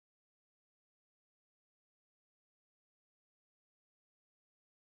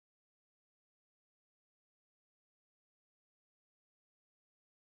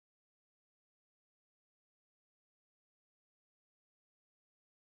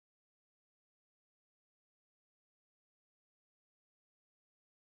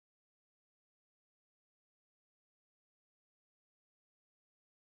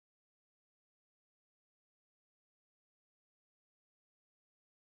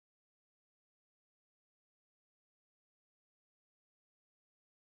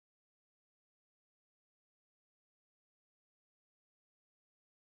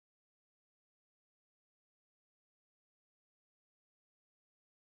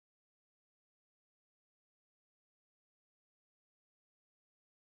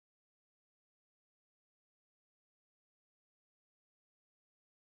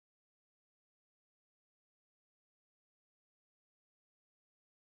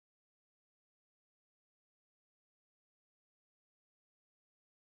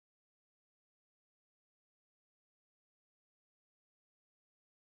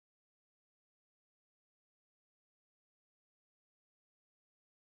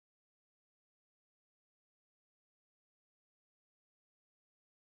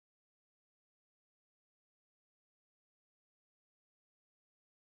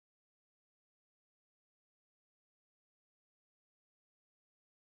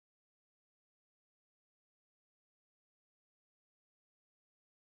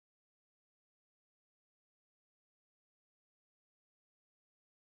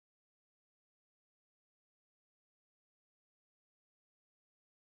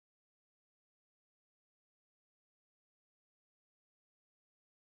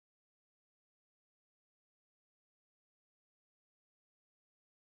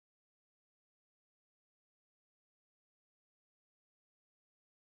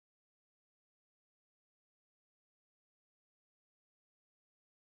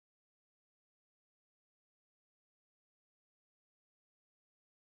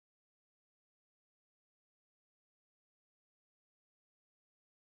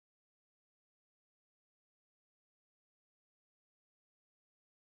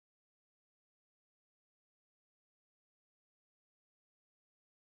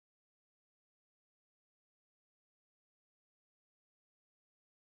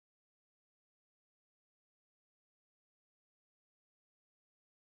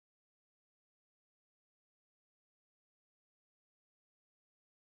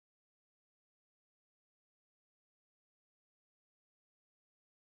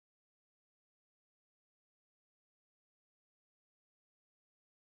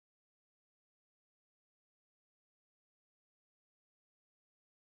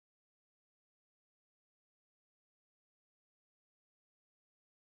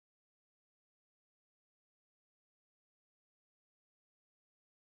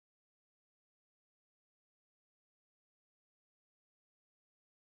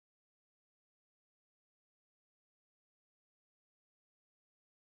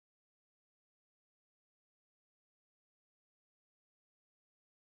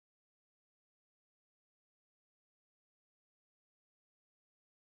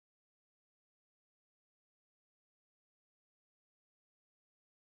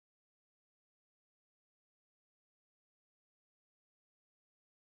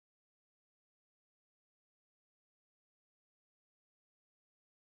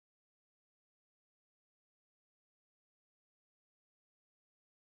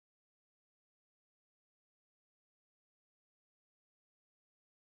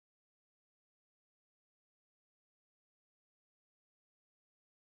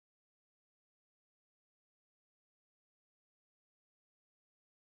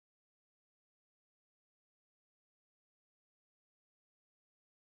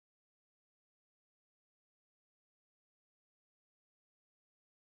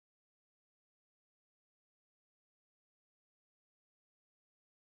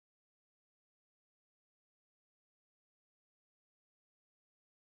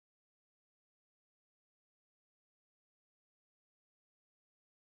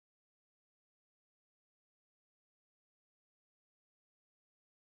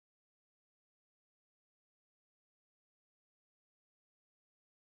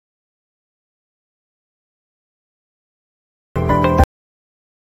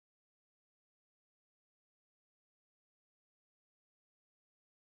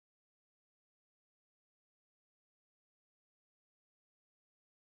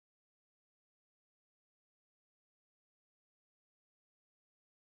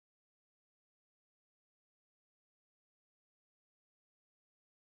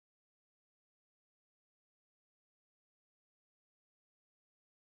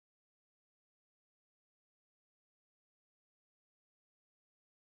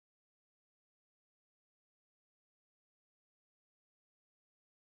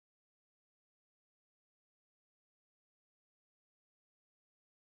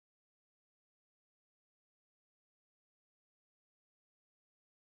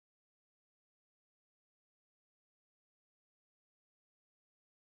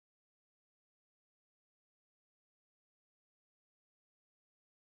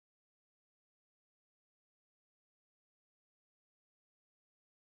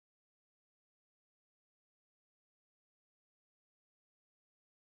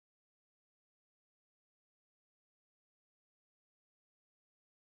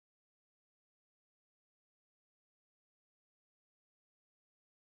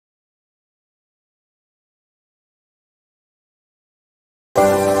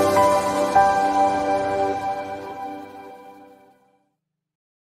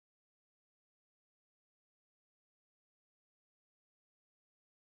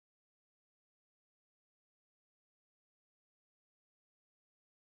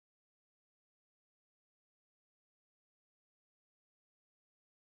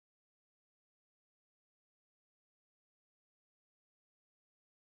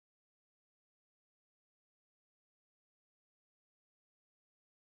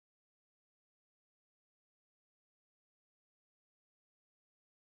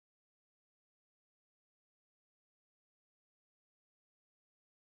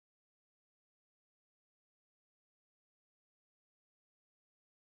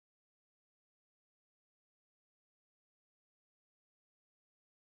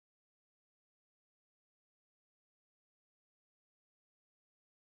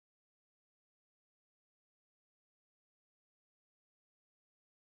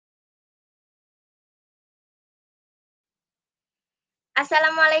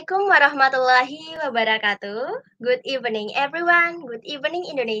Assalamualaikum warahmatullahi wabarakatuh. Good evening, everyone. Good evening,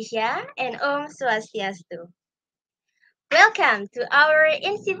 Indonesia, and Om Swastiastu. Welcome to our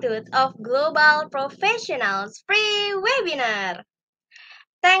Institute of Global Professionals free webinar.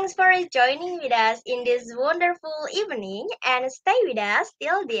 Thanks for joining with us in this wonderful evening and stay with us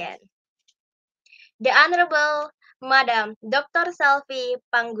till the end. The Honorable Madam Dr. Selvi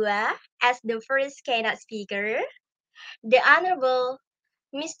Panggua as the first keynote speaker, the Honorable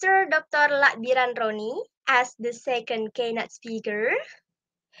Mr. Dr. Lakbiran Roni as the second keynote speaker,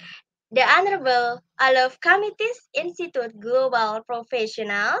 the Honorable Alov Committees Institute Global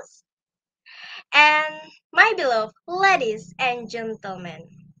Professionals, and my beloved ladies and gentlemen.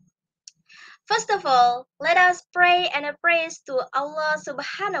 First of all, let us pray and praise to Allah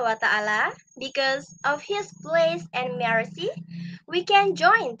Subhanahu wa Ta'ala because of His grace and mercy. We can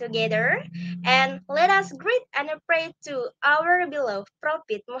join together and let us greet and pray to our beloved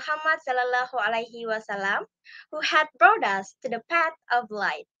Prophet Muhammad Sallallahu Alaihi Wasallam who had brought us to the path of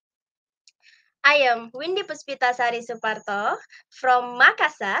light. I am Windy Puspitasari Suparto from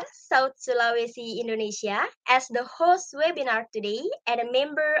Makassar, South Sulawesi, Indonesia, as the host webinar today and a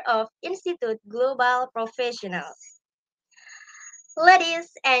member of Institute Global Professionals.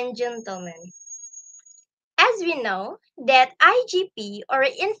 Ladies and gentlemen, as we know that IGP or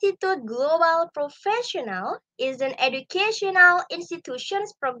Institute Global Professional is an educational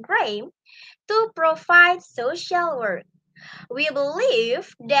institutions program to provide social work. We believe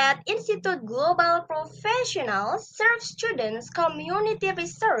that Institute Global Professionals serve students community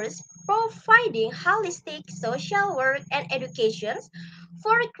research, providing holistic social work and education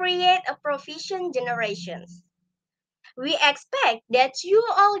for create a proficient generations. We expect that you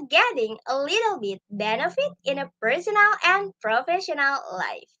all getting a little bit benefit in a personal and professional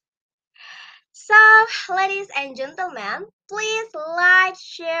life. So, ladies and gentlemen, please like,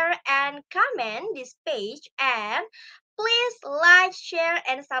 share, and comment this page, and please like, share,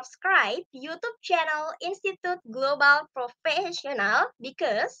 and subscribe YouTube channel Institute Global Professional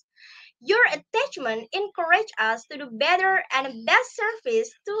because your attachment encourage us to do better and best service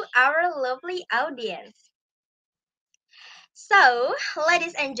to our lovely audience. So,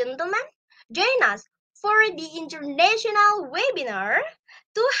 ladies and gentlemen, join us for the international webinar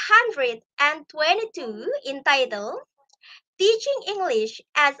 222 entitled Teaching English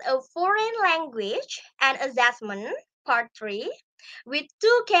as a Foreign Language and Assessment Part 3 with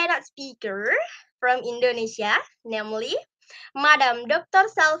two keynote speakers from Indonesia, namely Madam Dr.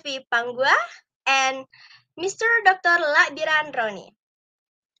 Selvi Panggua and Mr. Dr. Lakbiran Roni.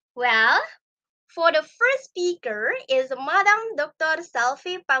 Well, for the first speaker is Madam Dr.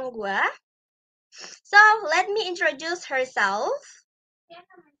 Selvi Panggua. So let me introduce herself.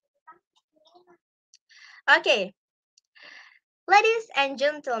 Okay, ladies and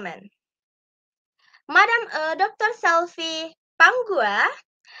gentlemen, Madam Dr. Selvi Panggua,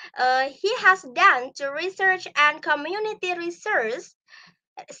 he has done to research and community research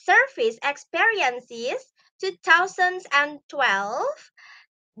service experiences 2012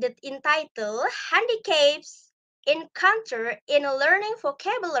 that entitled Handicaps Encounter in Learning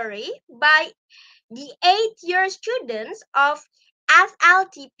Vocabulary by the 8-year students of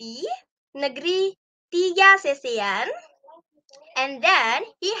SLTP Negeri 3 Sesean. And then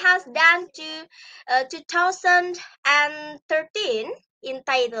he has done to 2013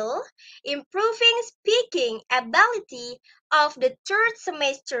 entitled Improving Speaking Ability of the Third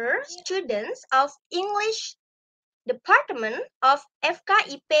Semester Students of English Department of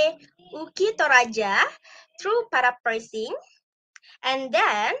FKIP UKI Toraja through paraphrasing. And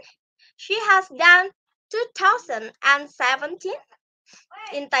then she has done 2017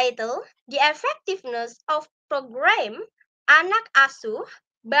 entitled The Effectiveness of Program Anak Asuh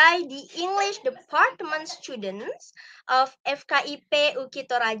by the English Department students of FKIP UKI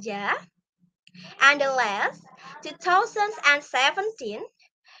Toraja. And the last, 2017,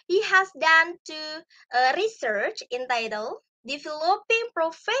 he has done to research entitled Developing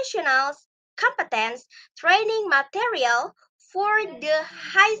Professionals Competence Training Material for the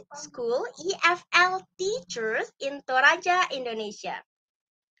High School EFL Teachers in Toraja, Indonesia.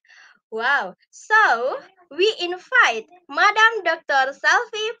 Wow, so we invite Madam Dr.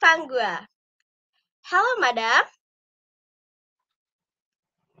 Selvi Panggua. Hello, Madam.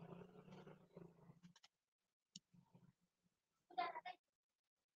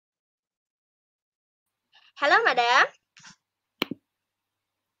 Hello, Madam.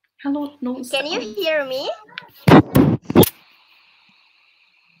 Hello, no. Can you hear me?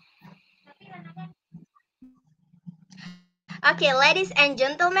 Okay, ladies and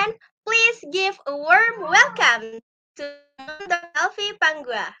gentlemen, please give a warm welcome to Dr. Alfie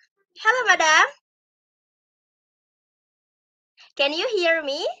Panggua. Hello, madam. Can you hear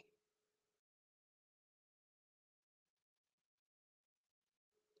me?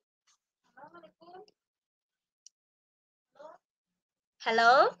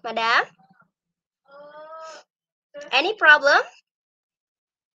 Hello, madam. Any problem?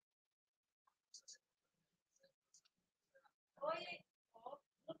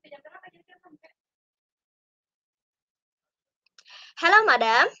 Hello,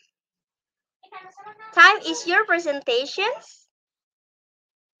 madam. Time is your presentations.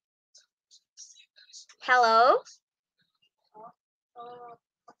 Hello.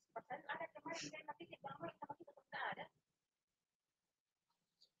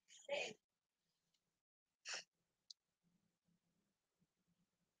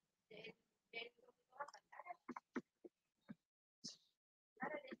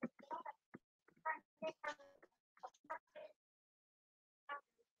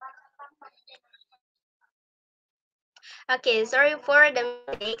 Okay, sorry for the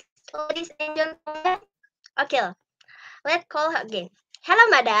mistakes, ladies and gentlemen. Okay, let's call her again. Hello,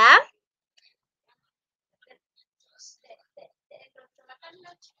 madam.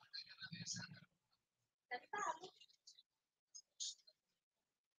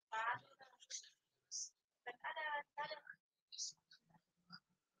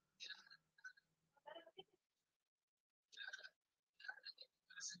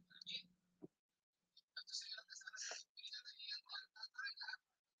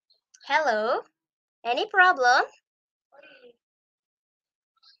 Hello. Any problem?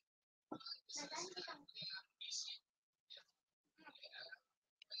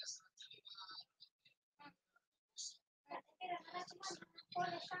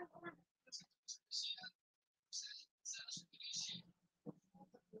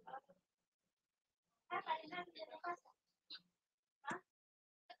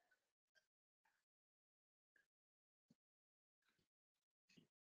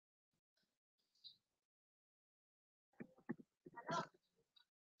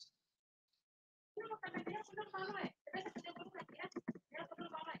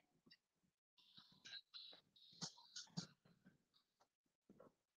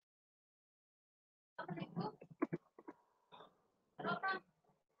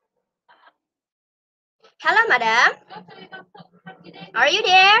 Hello, madam. Are you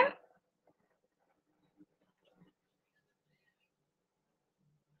there?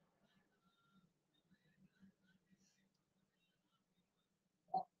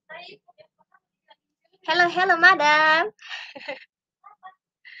 Hello, hello, madam.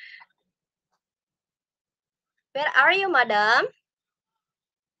 Where are you, madam?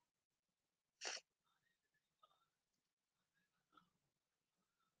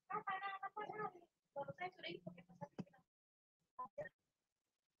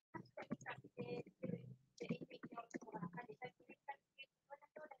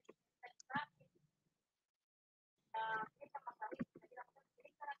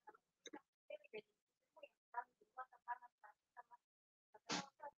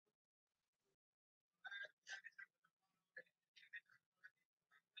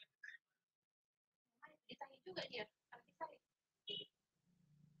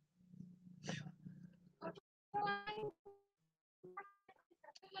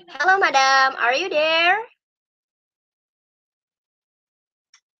 Hello, madam. Are you there?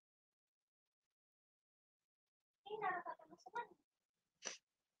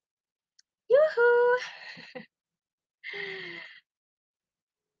 Yoo-hoo.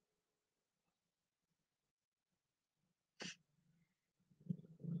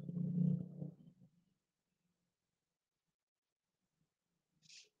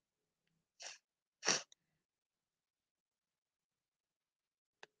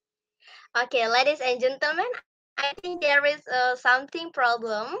 Okay, ladies and gentlemen, I think there is something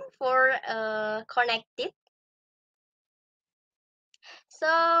problem for connected.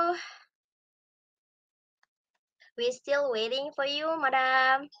 So we're still waiting for you,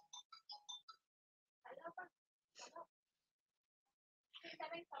 madam.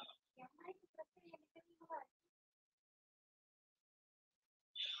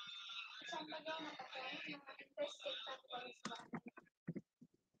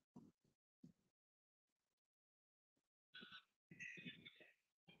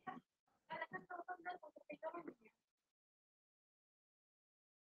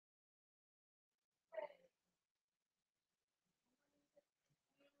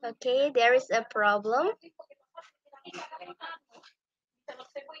 Okay, there is a problem.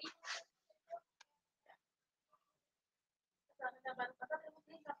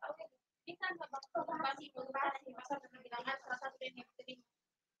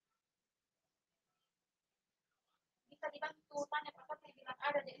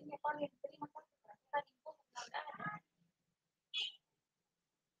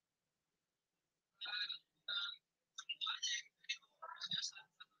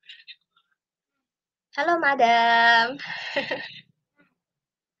 Halo, Madam.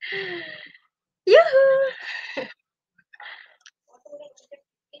 Yuhu.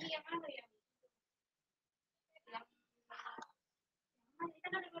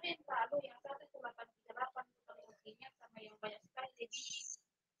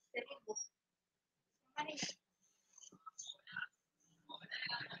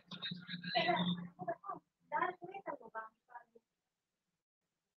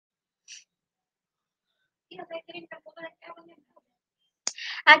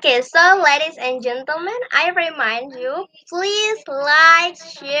 Okay, so ladies and gentlemen, I remind you, please like,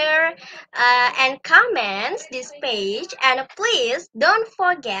 share, and comment this page, and please don't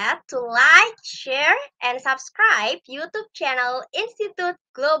forget to like, share, and subscribe YouTube channel Institute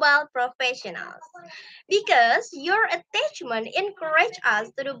Global Professionals, because your attachment encourage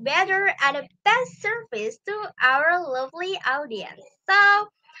us to do better and best service to our lovely audience. So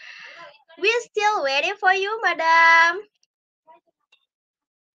we're still waiting for you, madam.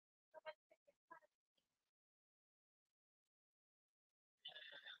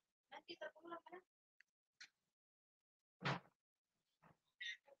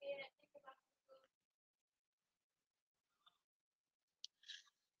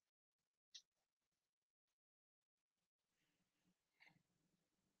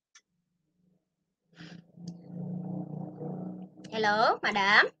 Hello,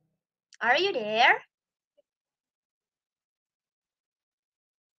 madam. Are you there?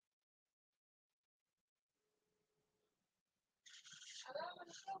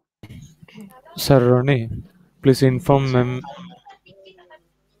 Sir Ronnie, please inform Ma'am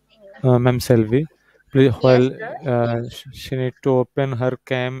Selvi, please Yes, while sir. she need to open her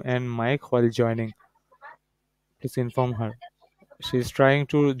cam and mic while joining. Please inform her. She's trying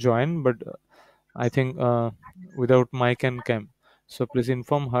to join, but I think without mic and cam. So please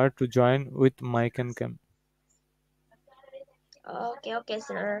inform her to join with mic and cam. Okay, okay,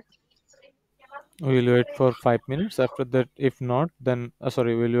 sir. We will wait for 5 minutes. After that, if not, then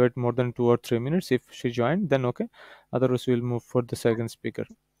sorry, we'll wait more than 2 or 3 minutes. If she joined, then okay. Otherwise, we'll move for the second speaker.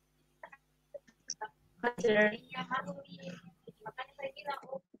 Sir.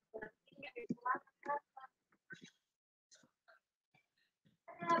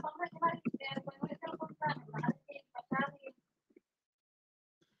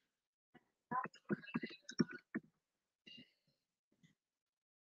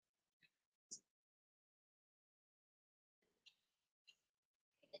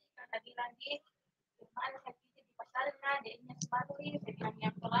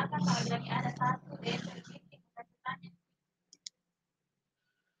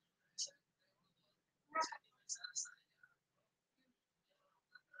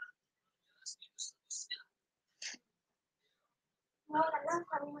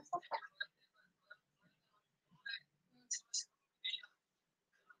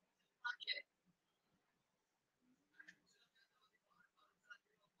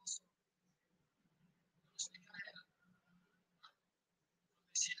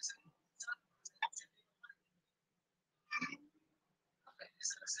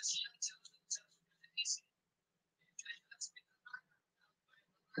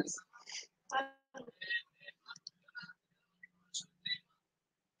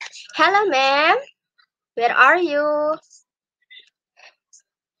 Hello, ma'am. Where are you?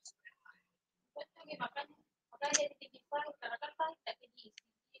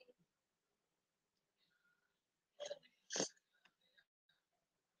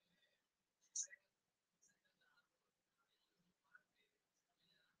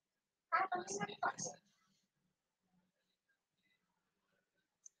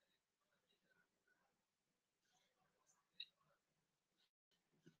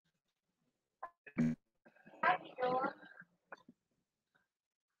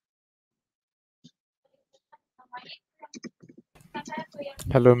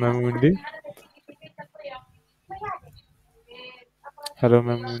 Hello, Ma'am Wendy. Hello,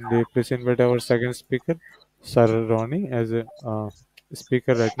 Ma'am Wendy. Please invite our second speaker, Sir Ronnie, as a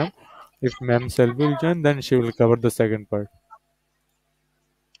speaker right now. If Ma'am Selvi will join, then she will cover the second part.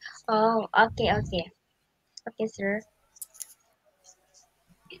 Oh, okay, okay. Okay, sir.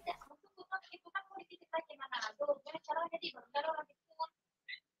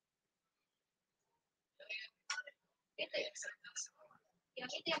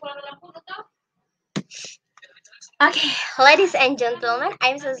 Okay, ladies and gentlemen,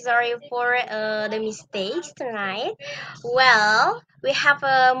 I'm so sorry for the mistakes tonight. Well, we have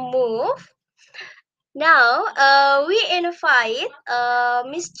a move. Now, we invite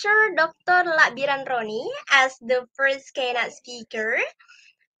Mr. Dr. Lakbiran Roni as the first keynote speaker.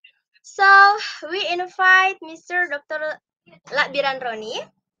 So we invite Mr. Dr. Lakbiran Roni.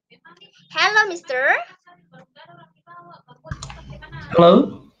 Hello, Mr.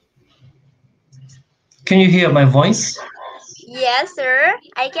 Hello, can you hear my voice? Yes, sir.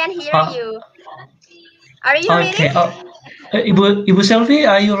 I can hear Uh, you. Are you ready? okay. Ibu Selfie,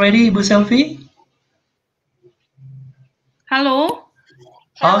 are you ready, Ibu Selfie? Hello.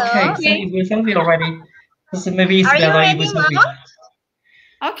 Hello. Okay, so Okay. Ibu Selfie already. So maybe it's Are you better, Ibu ready, Selfie. Mom?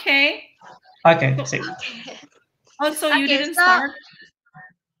 Okay. Okay, So see. also you Okay, didn't so start.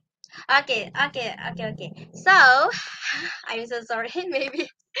 okay. So I'm so sorry. Maybe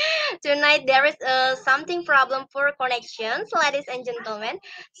tonight there is something problem for connections, ladies and gentlemen.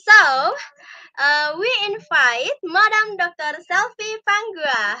 So we invite Madam Dr. Selfie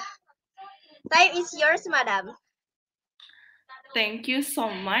Panggua. Time is yours, Madam. Thank you so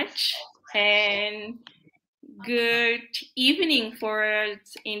much. And good evening for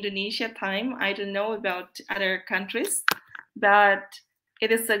Indonesia time. I don't know about other countries, but it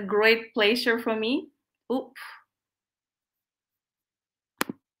is a great pleasure for me. Oop.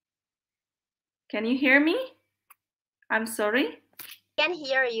 Can you hear me? I'm sorry. I can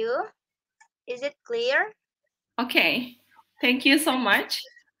hear you. Is it clear? Okay. Thank you so much.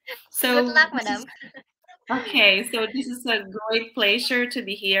 Good So luck, this is Madam. okay. So this is a great pleasure to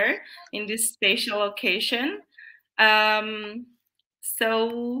be here in this special occasion. Um,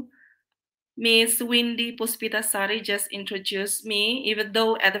 so Miss Windy Puspitasari just introduced me, even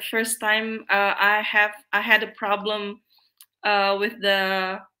though at the first time I had a problem with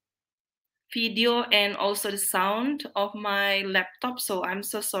the video and also the sound of my laptop, so I'm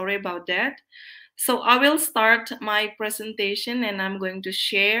so sorry about that. So I will start my presentation and I'm going to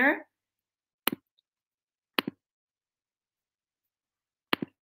share.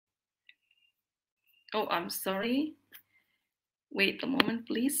 Oh, I'm sorry. Wait a moment,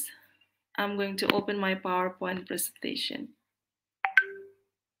 please. I'm going to open my PowerPoint presentation.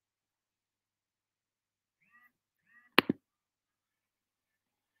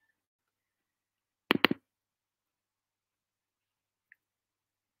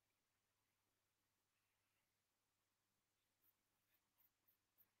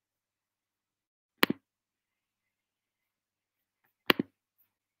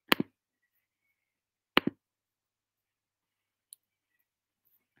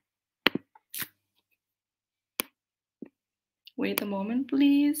 Wait a moment,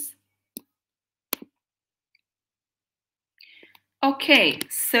 please. Okay,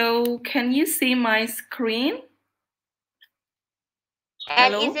 so can you see my screen?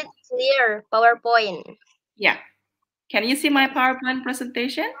 And is Hello? it clear, PowerPoint? Yeah. Can you see my PowerPoint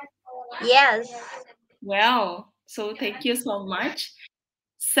presentation? Yes. Well, so thank you so much.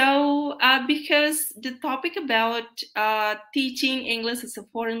 So, because the topic about teaching English as a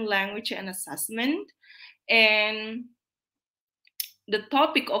foreign language and assessment, and the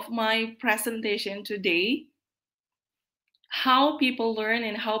topic of my presentation today, how people learn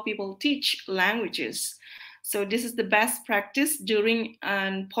and how people teach languages. So, this is the best practice during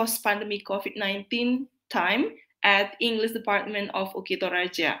post pandemic COVID 19 time at English Department of Ukito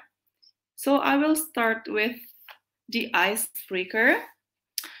Raja. So, I will start with the icebreaker.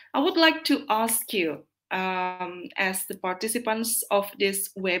 I would like to ask you, as the participants of this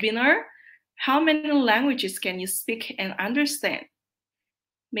webinar, how many languages can you speak and understand?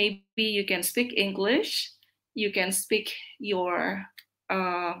 Maybe you can speak English, you can speak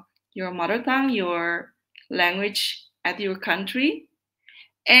uh, your mother tongue, your language at your country,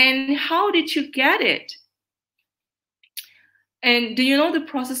 and how did you get it? And do you know the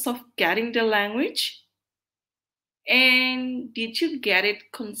process of getting the language? And did you get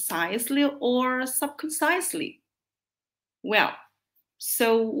it concisely or subconcisely? Well,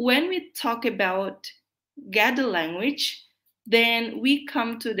 so when we talk about get the language, then we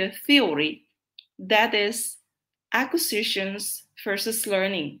come to the theory that is acquisitions versus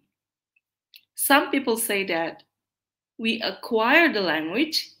learning. Some people say that we acquire the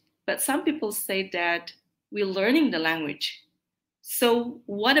language, but some people say that we're learning the language. So,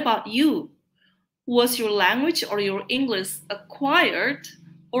 what about you? Was your language or your English acquired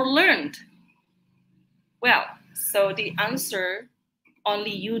or learned? Well, so the answer,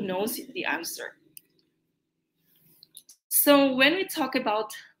 only you knows the answer. So when we talk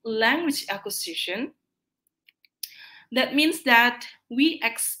about language acquisition, that means that we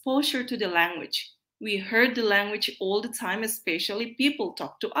exposure to the language. We heard the language all the time, especially people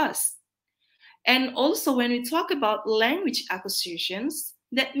talk to us. And also when we talk about language acquisitions,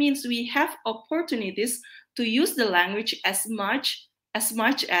 that means we have opportunities to use the language as much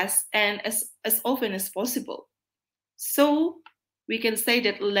as and as often as possible. So we can say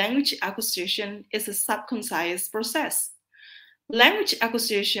that language acquisition is a subconscious process. Language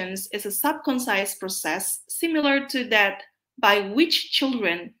acquisitions is a subconscious process similar to that by which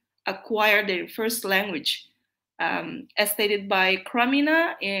children acquire their first language, as stated by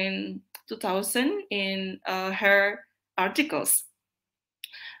Kramina in 2000 in her articles.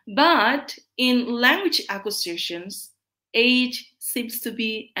 But in language acquisitions, age seems to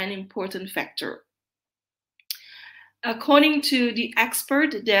be an important factor. According to the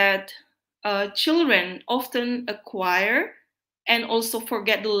expert, that children often acquire and also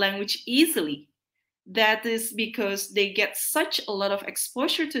forget the language easily. That is because they get such a lot of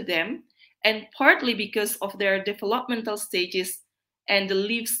exposure to them, and partly because of their developmental stages and the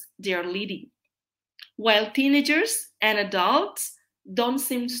lives they are leading. While teenagers and adults don't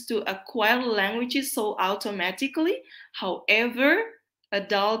seem to acquire languages so automatically, however,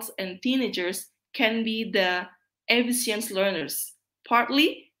 adults and teenagers can be the efficient learners,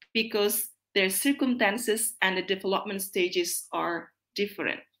 partly because their circumstances and the development stages are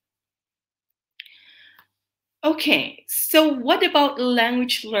different. Okay, so what about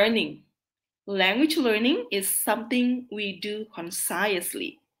language learning? Language learning is something we do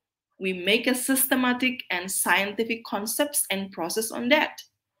consciously. We make a systematic and scientific concepts and process on that.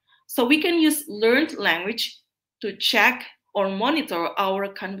 So we can use learned language to check or monitor our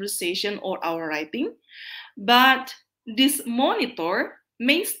conversation or our writing, but this monitor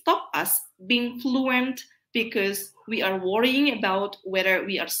may stop us being fluent because we are worrying about whether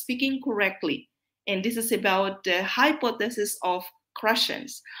we are speaking correctly. And this is about the hypothesis of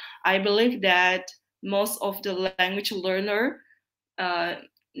Crucians. I believe that most of the language learner uh,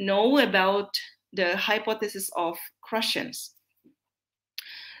 know about the hypothesis of Crucians.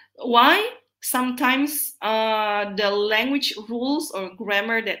 Why? Sometimes the language rules or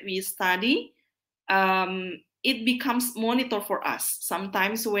grammar that we study, it becomes monitor for us.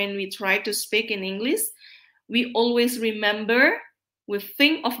 Sometimes when we try to speak in English, we always remember, we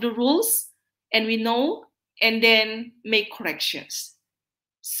think of the rules, and we know, and then make corrections.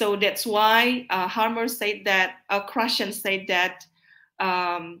 So that's why Harmer said that, Krashen said that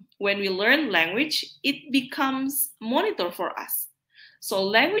when we learn language, it becomes monitor for us. So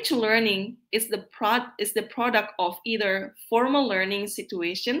language learning is the product of either formal learning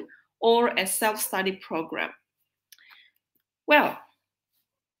situation or a self-study program. Well,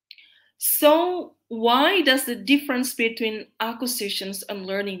 so why does the difference between acquisitions and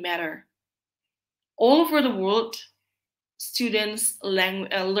learning matter? All over the world, students learn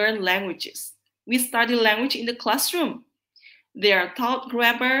languages. We study language in the classroom. They are taught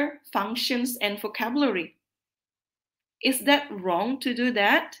grammar, functions, and vocabulary. Is that wrong to do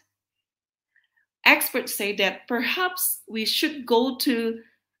that? Experts say that perhaps we should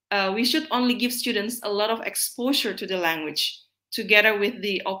we should only give students a lot of exposure to the language, together with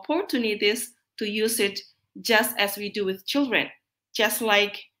the opportunities to use it, just as we do with children. Just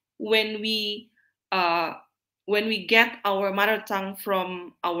like when we get our mother tongue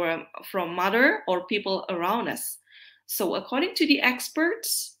from mother or people around us. So according to the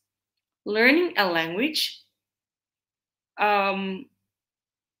experts, learning a language,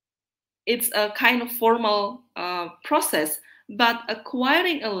 it's a kind of formal process, but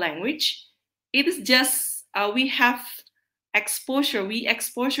acquiring a language, it is just we have exposure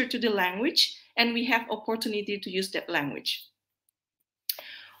to the language, and we have opportunity to use that language.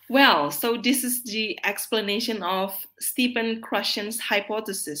 Well, so this is the explanation of Stephen Krashen's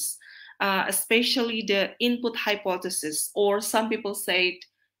hypothesis, especially the input hypothesis, or some people say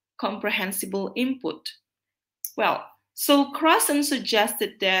comprehensible input. Well, so Krashen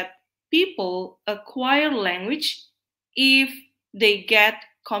suggested that people acquire language if they get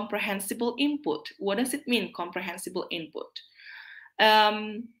comprehensible input. What does it mean, comprehensible input?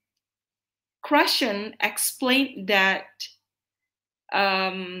 Krashen explained that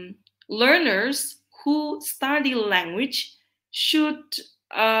learners who study language should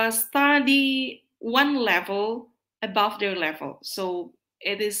study one level above their level. So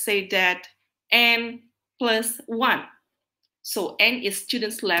it is said that N plus 1. So N is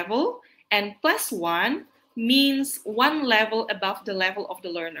student's level, and plus 1 means one level above the level of the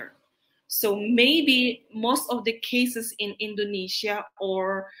learner. So maybe most of the cases in Indonesia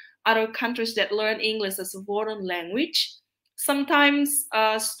or other countries that learn English as a foreign language, sometimes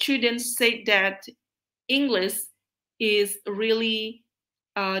students say that English is really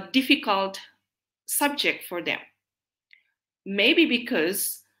a difficult subject for them. Maybe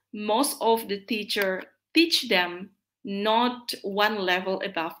because most of the teacher teach them not one level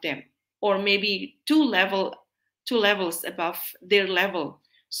above them, or maybe two levels above their level.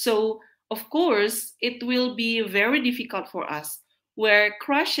 So of course, it will be very difficult for us where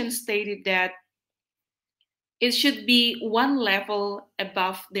Krashen stated that it should be one level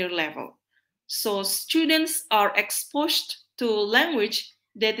above their level. So students are exposed to language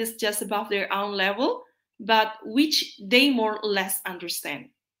that is just above their own level, but which they more or less understand.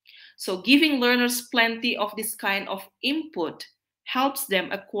 So giving learners plenty of this kind of input helps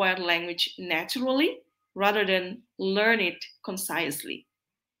them acquire language naturally rather than learn it concisely.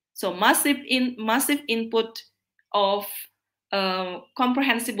 So massive input of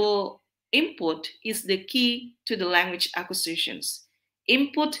comprehensible input is the key to the language acquisitions.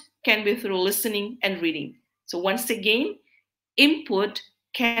 Input can be through listening and reading. So once again, input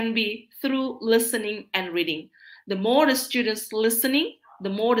can be through listening and reading. The more the students listening, the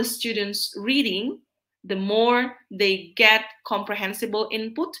more the students reading, the more they get comprehensible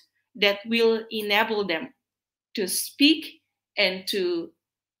input that will enable them to speak and to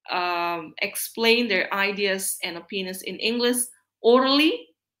explain their ideas and opinions in English orally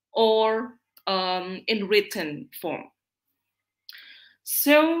or in written form.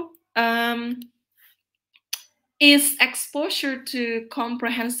 So, is exposure to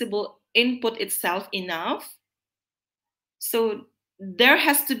comprehensible input itself enough? So, there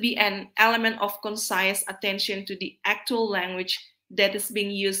has to be an element of concise attention to the actual language that is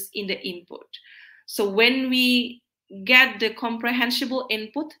being used in the input. So, when we get the comprehensible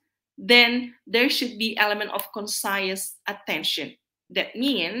input, then there should be element of concise attention. That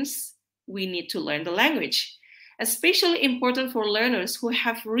means we need to learn the language. Especially important for learners who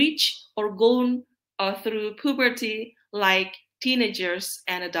have reached or gone through puberty, like teenagers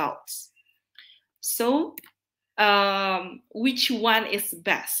and adults. So, which one is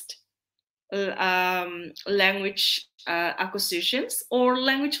best? Language acquisitions or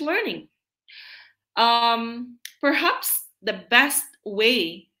language learning? Perhaps the best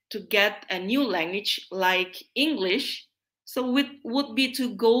way to get a new language like English would be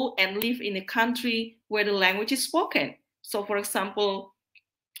to go and live in a country where the language is spoken. So, for example,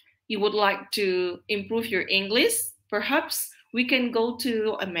 you would like to improve your English, perhaps we can go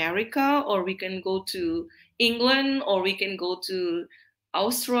to America, or we can go to England, or we can go to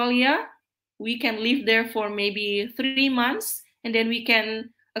Australia. We can live there for maybe 3 months, and then we can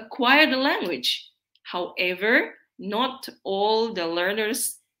acquire the language. However, not all the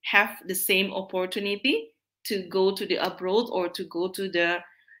learners have the same opportunity to go to the abroad or to go to the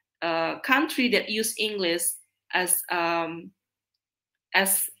country that use English as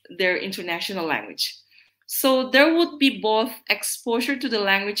their international language. So there would be both exposure to the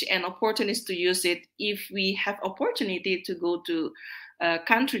language and opportunities to use it if we have opportunity to go to a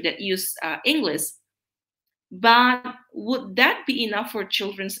country that use English. But would that be enough for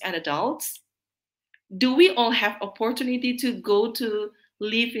children and adults? Do we all have opportunity to go to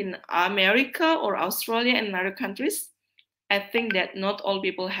live in America or Australia and other countries? I think that not all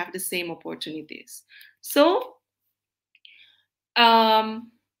people have the same opportunities. So,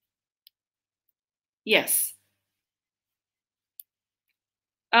 yes.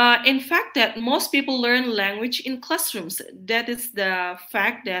 In fact, that most people learn language in classrooms. That is the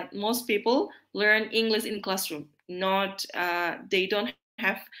fact that most people learn English in classroom. Not they don't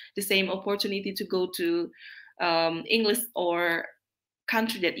have the same opportunity to go to English or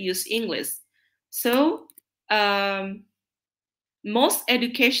country that use English. So most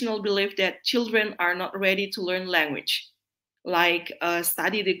educational believe that children are not ready to learn language, like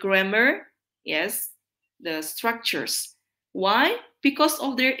study the grammar, yes, the structures. Why? Because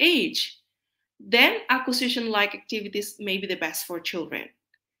of their age. Then acquisition-like activities may be the best for children.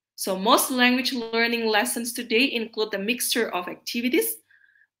 So most language learning lessons today include a mixture of activities,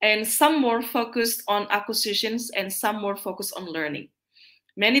 and some more focused on acquisitions and some more focused on learning.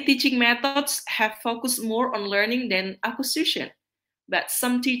 Many teaching methods have focused more on learning than acquisition, but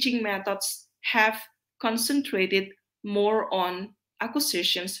some teaching methods have concentrated more on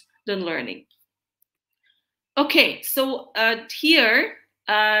acquisitions than learning. Okay, so here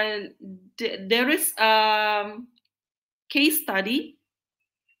there is a case study.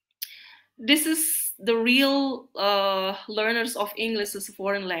 This is the real learners of English as a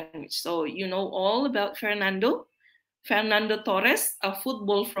foreign language. So you know all about Fernando Torres, a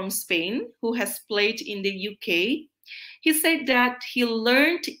football from Spain who has played in the UK. He said that he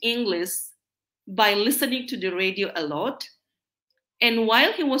learned English by listening to the radio a lot. And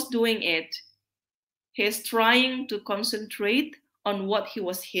while he was doing it, he is trying to concentrate on what he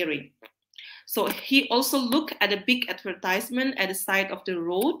was hearing. So he also looked at a big advertisement at the side of the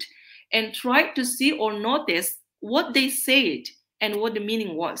road and tried to see or notice what they said and what the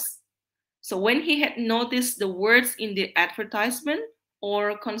meaning was. So when he had noticed the words in the advertisement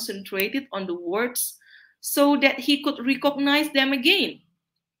or concentrated on the words, so that he could recognize them again.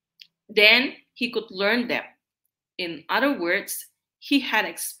 Then he could learn them. In other words, he had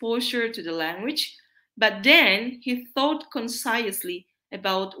exposure to the language, but then he thought consciously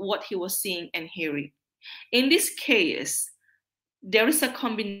about what he was seeing and hearing. In this case, there is a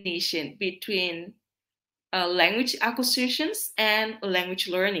combination between language acquisitions and language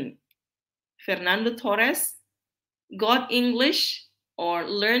learning. Fernando Torres got English or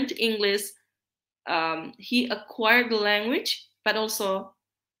learned English. He acquired the language, but also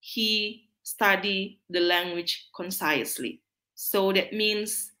he studied the language concisely. So that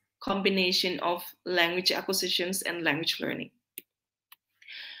means combination of language acquisitions and language learning.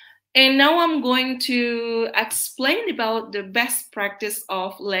 And now I'm going to explain about the best practice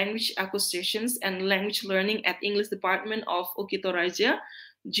of language acquisitions and language learning at English Department of UGI Toraja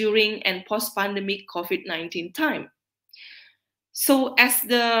during and post-pandemic COVID-19 time. So as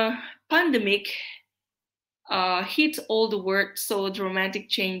the pandemic hit all the world, so dramatic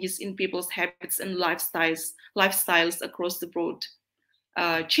changes in people's habits and lifestyles across the broad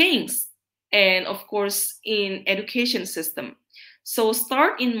chains, and of course in education system. So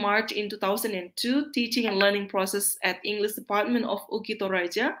start in March in 2002, teaching and learning process at English Department of UGI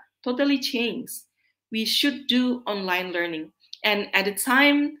Toraja totally changed. We should do online learning. And at the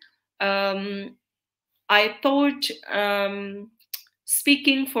time, I thought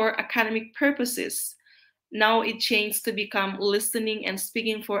speaking for academic purposes. Now it changed to become listening and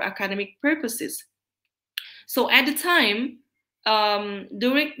speaking for academic purposes. So at the time,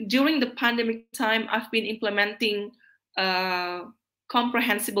 during the pandemic time, I've been implementing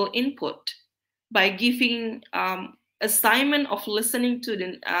comprehensible input by giving assignment of listening to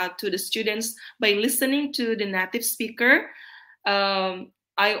the students by listening to the native speaker.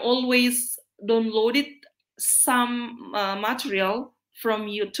 I always downloaded some material from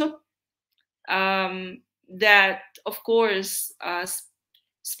YouTube that, of course,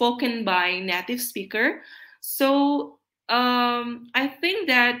 spoken by native speaker. So I think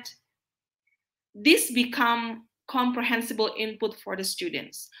that this become comprehensible input for the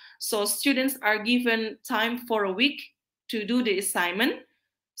students. So students are given time for a week to do the assignment.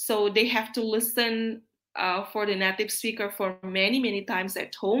 So they have to listen for the native speaker for many times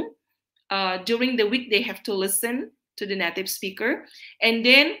at home. During the week, they have to listen to the native speaker. And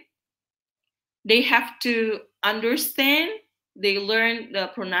then they have to understand, they learn the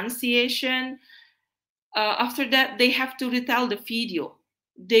pronunciation. After that, they have to retell the video.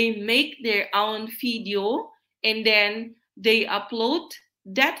 They make their own video and then they upload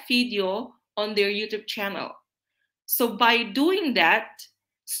that video on their YouTube channel. So by doing that,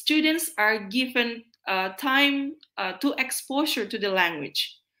 students are given time to exposure to the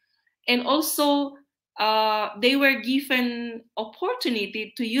language. And also, they were given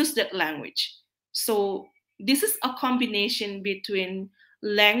opportunity to use that language. So this is a combination between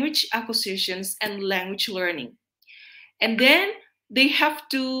language acquisitions and language learning. And then they have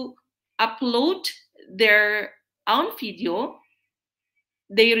to upload their own video.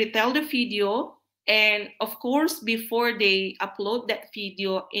 They retell the video. And of course, before they upload that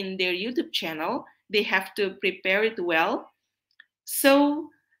video in their YouTube channel, they have to prepare it well. So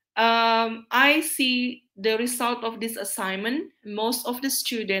I see the result of this assignment. Most of the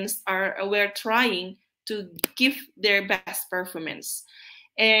students were trying to give their best performance.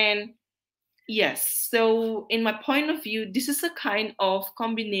 And yes, so in my point of view, this is a kind of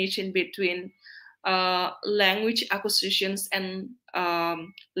combination between language acquisitions and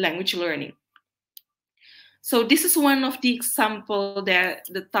language learning. So this is one of the example that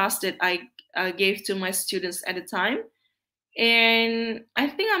the task that I gave to my students at the time. And I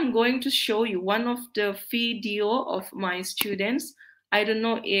think I'm going to show you one of the video of my students. I don't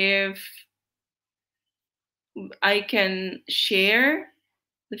know if I can share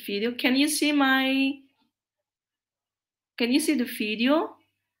the video. Can you see the video?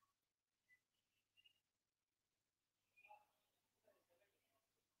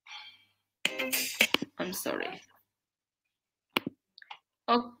 I'm sorry.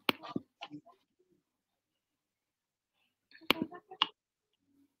 Oh.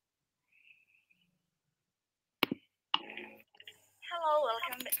 Hello,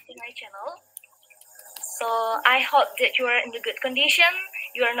 welcome back to my channel. So I hope that you are in the good condition.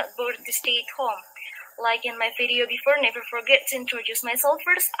 You are not bored to stay at home. Like in my video before, never forget to introduce myself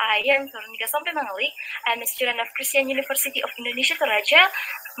first. I am Veronica Sampemangali. I'm a student of Christian University of Indonesia Toraja.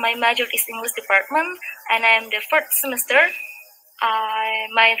 My major is English department, and I am the fourth semester.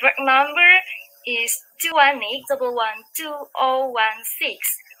 My rank number is 218112016.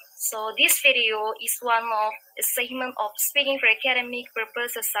 So this video is one of a segment of Speaking for Academic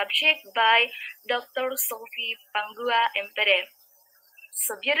Purposes subject by Dr. Sophie Panggua MPD.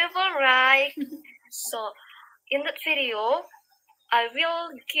 So beautiful, right? So in that video, I will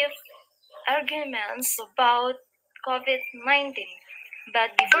give arguments about COVID-19.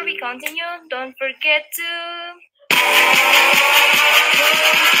 But before we continue, don't forget to get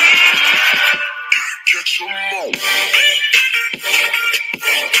some more.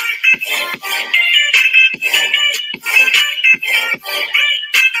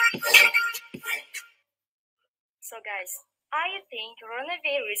 So guys, I think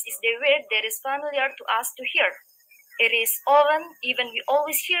coronavirus is the word that is familiar to us to hear. It is often, even we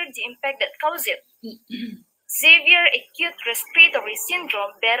always hear the impact that causes it. Severe acute respiratory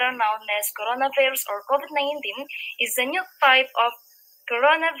syndrome, better known as coronavirus or COVID-19, is a new type of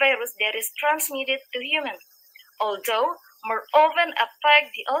coronavirus that is transmitted to humans, although more often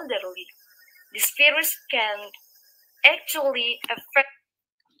affect the elderly. This virus can actually affect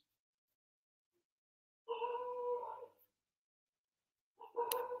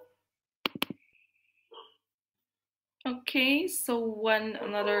Okay, so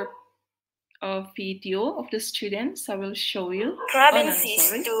another video of the students I will show you.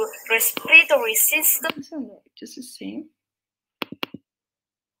 provinces to respiratory system. Just the same.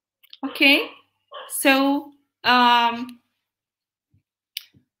 Okay, so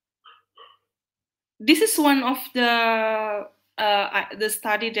this is one of the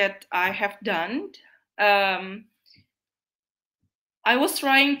study that I have done. I was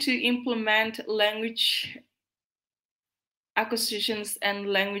trying to implement language acquisitions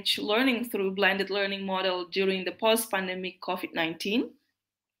and language learning through blended learning model during the post-pandemic COVID-19.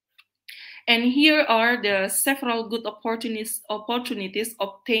 And here are the several good opportunities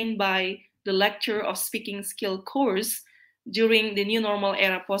obtained by the lecture of speaking skill course during the new normal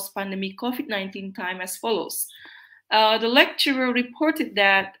era post-pandemic COVID-19 time as follows. The lecturer reported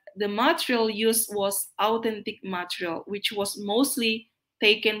that the material used was authentic material, which was mostly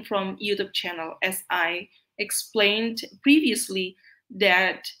taken from YouTube channel, as I explained previously,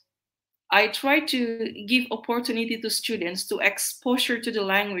 that I try to give opportunity to students to exposure to the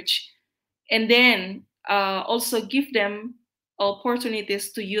language, and then also give them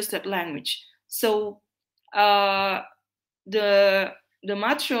opportunities to use that language. So the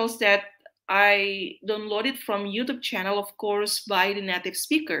materials that I downloaded from YouTube channel, of course, by the native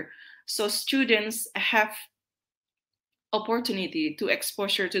speaker. So students have opportunity to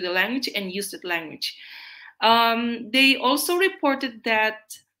exposure to the language and use that language. They also reported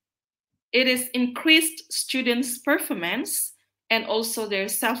that it is increased students' performance and also their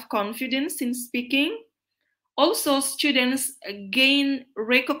self-confidence in speaking. Also, students gain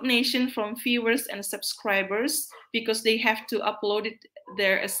recognition from viewers and subscribers because they have to upload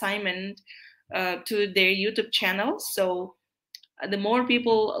their assignment to their YouTube channel. So the more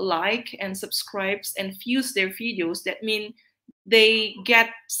people like and subscribes and views their videos, that means they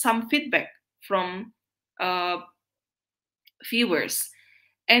get some feedback from viewers.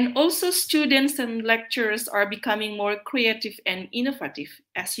 And also students and lecturers are becoming more creative and innovative.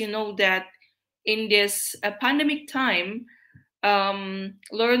 As you know that in this pandemic time,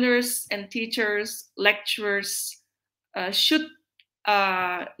 learners and teachers, lecturers should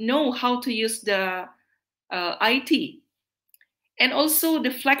know how to use the IT. And also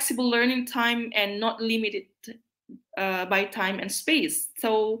the flexible learning time and not limited by time and space.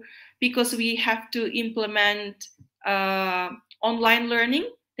 So because we have to implement online learning,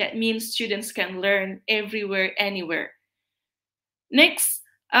 that means students can learn everywhere, anywhere. Next,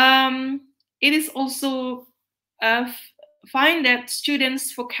 it is also find that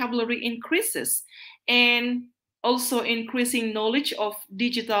students' vocabulary increases and also increasing knowledge of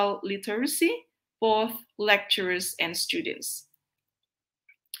digital literacy, both lecturers and students.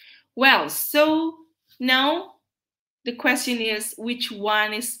 Well, so now the question is, which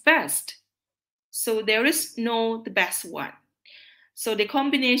one is best? So there is no the best one. So the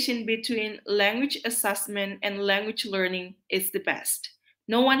combination between language assessment and language learning is the best.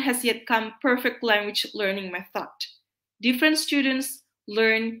 No one has yet come perfect language learning method. Different students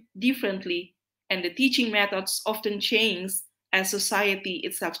learn differently, and the teaching methods often change as society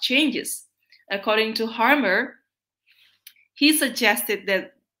itself changes. According to Harmer, he suggested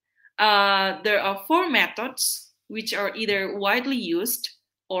that there are 4 methods which are either widely used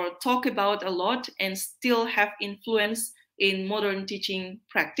or talked about a lot and still have influence in modern teaching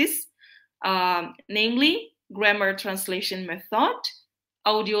practice, namely grammar translation method,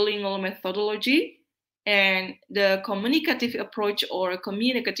 audiolingual methodology, and the communicative approach or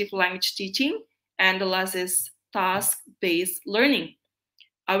communicative language teaching, and the last is task-based learning.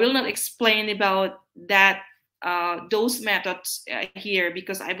 I will not explain about that those methods here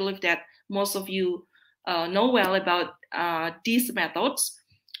because I believe that most of you know well about these methods.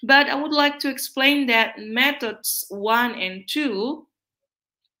 But I would like to explain that methods 1 and 2,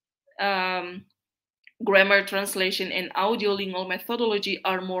 um, grammar, translation, and audiolingual methodology,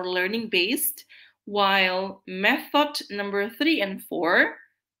 are more learning based, while method number 3 and 4,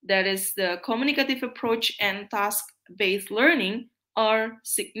 that is the communicative approach and task based learning, are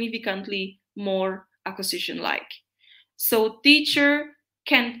significantly more acquisition like. So teacher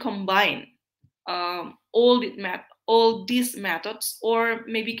can combine all these methods, or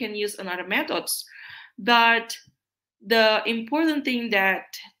maybe can use another methods, but the important thing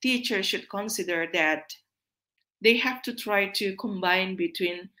that teachers should consider that they have to try to combine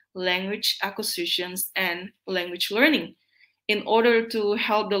between language acquisitions and language learning in order to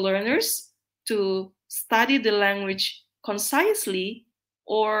help the learners to study the language concisely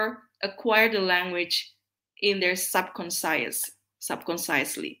or acquire the language in their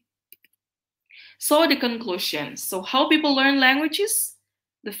subconcisely. So the conclusion. So how people learn languages?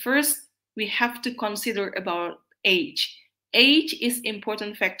 The first, we have to consider about age. Age is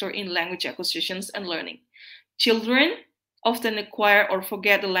important factor in language acquisitions and learning. Children often acquire or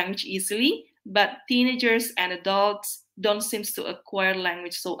forget the language easily, but teenagers and adults don't seem to acquire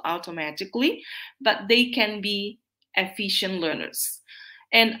language so automatically, but they can be efficient learners.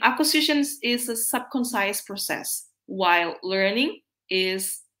 And acquisitions is a subconcise process, while learning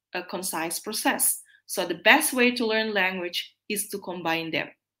is a concise process. So the best way to learn language is to combine them,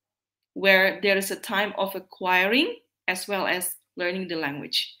 where there is a time of acquiring as well as learning the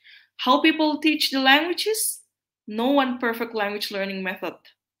language. How people teach the languages? No one perfect language learning method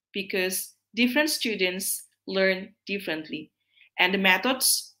because different students learn differently and the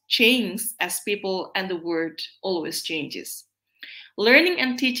methods change as people and the word always changes. Learning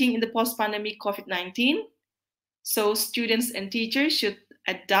and teaching in the post-pandemic COVID-19. So students and teachers should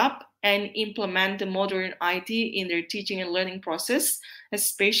adapt and implement the modern IT in their teaching and learning process,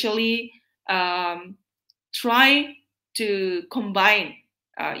 especially try to combine,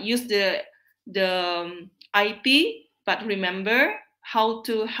 use the IP, but remember how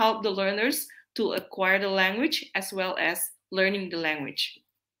to help the learners to acquire the language as well as learning the language.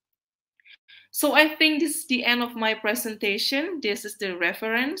 So I think this is the end of my presentation. This is the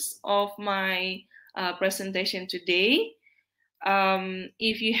reference of my presentation today.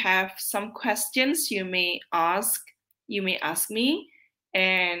 If you have some questions, you may ask me.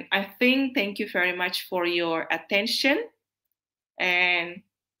 And I think thank you very much for your attention and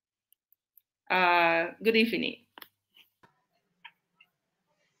good evening.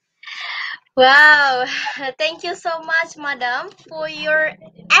 Wow, thank you so much, Madam, for your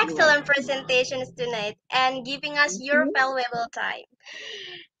excellent presentations tonight and giving us your valuable time.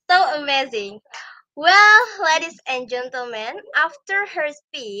 So amazing. Well, ladies and gentlemen, after her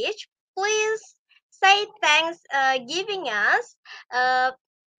speech, please say thanks, giving us.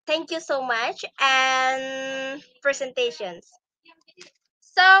 Thank you so much and presentations.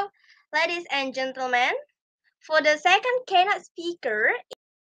 So, ladies and gentlemen, for the second keynote speaker,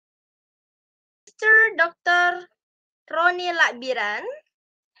 Mr. Dr. Roni Lakbiran.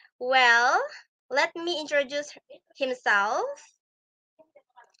 Well, let me introduce himself.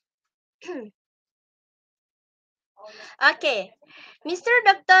 Okay, Mr.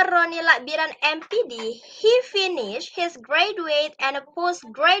 Dr. Roni Lakbiran MPD, he finished his graduate and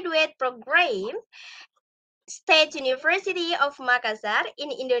postgraduate program State University of Makassar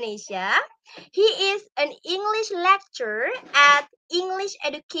in Indonesia. He is an English lecturer at English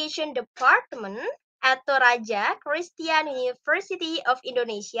Education Department at Toraja Christian University of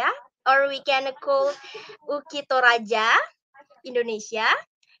Indonesia, or we can call UKI Toraja, Indonesia.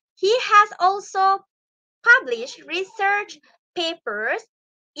 He has also published research papers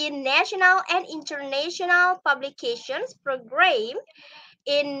in national and international publications program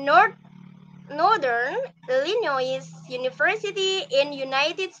in Northern Illinois University in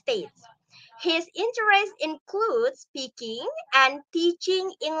United States. His interests include speaking and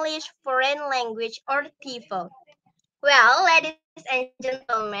teaching English foreign language or TEFL. Well, ladies and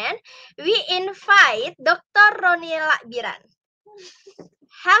gentlemen, we invite Dr. Roni Lakbiran.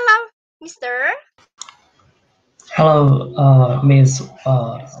 Hello, Mr. Hello, Miss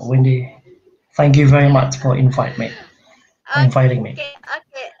Wendy. Thank you very much for inviting me.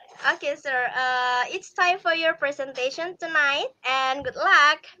 Okay, sir. It's time for your presentation tonight, and good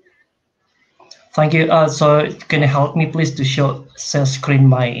luck. Thank you. So can you help me please to share screen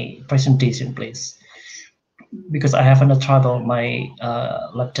my presentation, please? Because I have not trouble my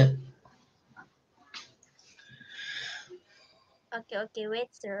laptop. Okay, okay, wait,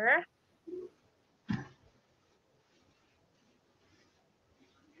 sir.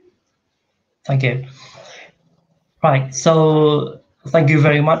 Thank you. Right. So thank you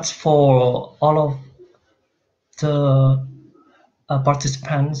very much for all of the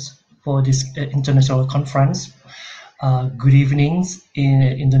participants for this international conference. Good evenings in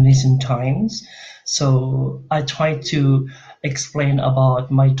Indonesian times. So I try to explain about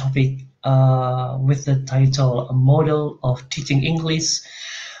my topic with the title "A Model of Teaching English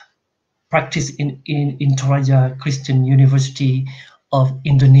Practice in Toraja Christian University of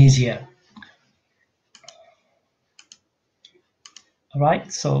Indonesia." All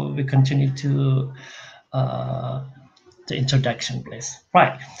right, so we continue to uh, the introduction, please.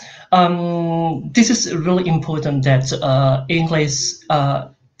 Right. This is really important that English,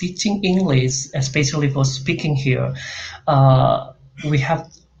 teaching English, especially for speaking here, we have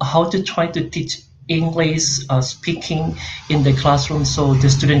how to try to teach English speaking in the classroom so the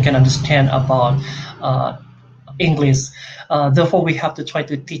student can understand about uh, English. Therefore, we have to try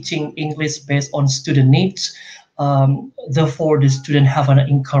to teaching English based on student needs. Therefore, the student have an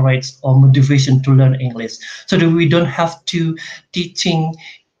encourage or motivation to learn English, so that we don't have to teaching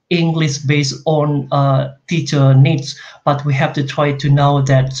English based on teacher needs, but we have to try to know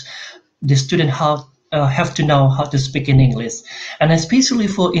that the student have to know how to speak in English, and especially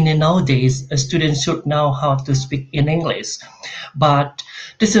for in the nowadays, a student should know how to speak in English. But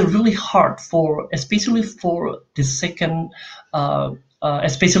this is really hard for, especially for the second,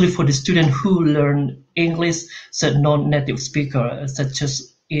 especially for the student who learn English as a non-native speaker, such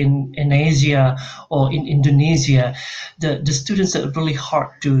as in Asia or in Indonesia. The students are really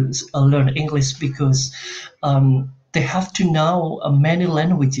hard to learn English because they have to know many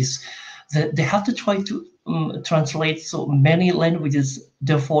languages. They have to try to translate so many languages.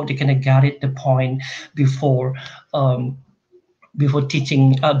 Therefore, they can get it the point before um, before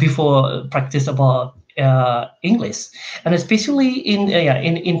teaching before practice about English, and especially in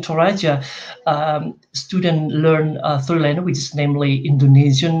Toraja, students learn three languages, namely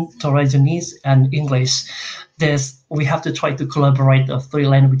Indonesian, Torajanese, and English. We have to try to collaborate the three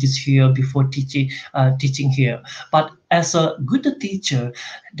languages here before teaching here. But as a good teacher,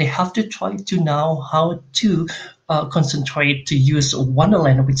 they have to try to know how to concentrate to use one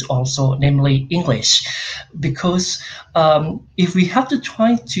language also, namely English, because if we have to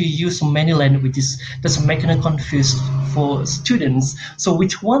try to use many languages, that's making it confused for students. So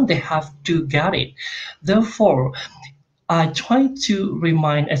which one they have to get it? Therefore, I try to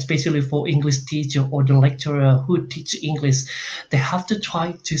remind, especially for English teacher or the lecturer who teach English, they have to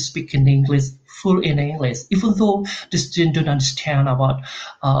try to speak in English, full in English, even though the student don't understand about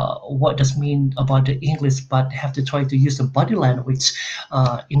what does mean about the English, but they have to try to use the body language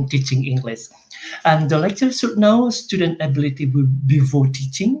in teaching English. And the lecturer should know student ability before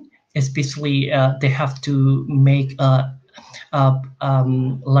teaching, especially they have to make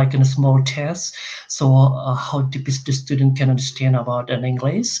like in a small test, so how deep is the student can understand about an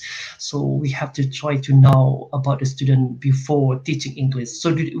English. So we have to try to know about the student before teaching English,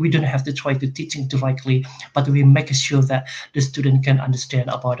 so that we don't have to try to teaching directly, but we make sure that the student can understand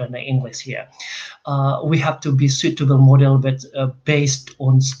about an English here. We have to be suitable model, but based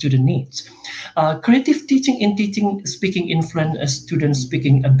on student needs. Creative teaching in teaching speaking influence a student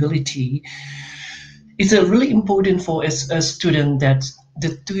speaking ability. It's really important for a student that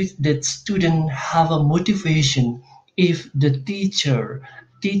that student have a motivation. If the teacher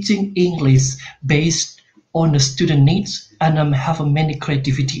teaching English based on the student needs, and have a many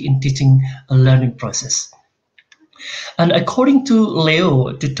creativity in teaching a learning process. And according to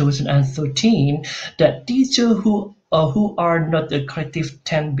Leo 2013, that teacher who are not a creative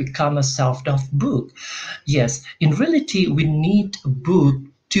tend become a self-doubt book. Yes, in reality, we need a book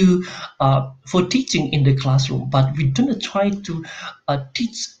to for teaching in the classroom, but we do not try to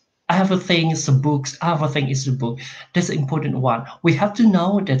teach everything is a books, everything is a book. That's an important one. We have to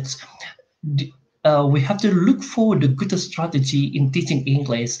know that we have to look for the good strategy in teaching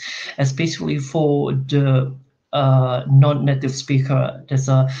English, especially for the non-native speaker. There's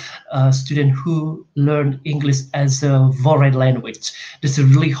a student who learned English as a foreign language. This is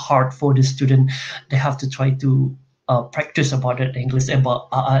really hard for the student. They have to try to practice about it English, about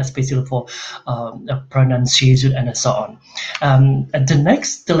especially for pronunciation and so on. And the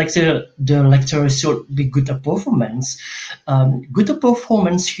next, the lecture should be good at performance. Good at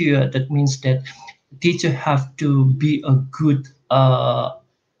performance here, that means that teacher have to be a good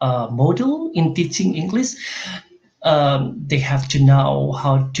model in teaching English. they have to know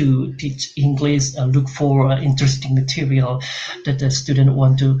how to teach English, look for interesting material that the student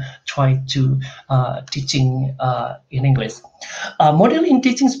want to try to teaching in English. Model in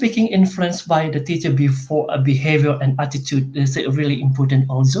teaching speaking influenced by the teacher before behavior and attitude is really important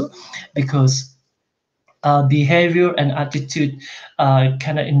also, because behavior and attitude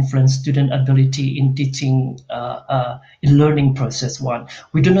can influence student ability in teaching, in learning process. One,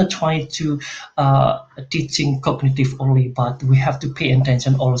 we do not try to teaching cognitive only, but we have to pay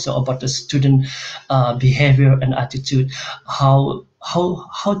attention also about the student behavior and attitude, how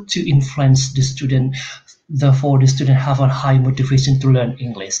to influence the student, therefore the student have a high motivation to learn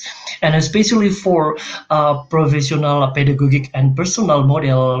English. And especially for professional, pedagogic and personal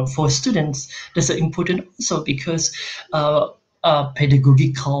model for students, that's important also, because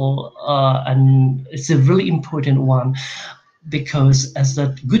pedagogical and it's a really important one, because as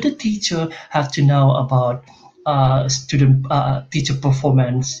a good teacher have to know about student teacher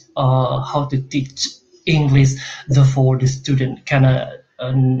performance, how to teach English, therefore the student can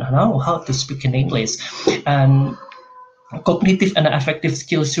know how to speak in English. And cognitive and affective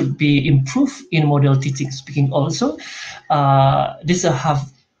skills should be improved in model teaching speaking also. This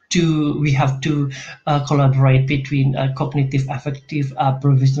we have to collaborate between cognitive, affective,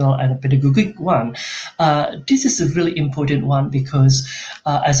 professional and pedagogic one. This is a really important one, because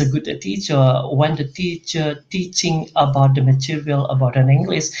as a good teacher, when the teacher teaching about the material about an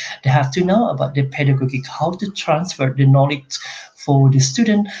English, they have to know about the pedagogic, how to transfer the knowledge for the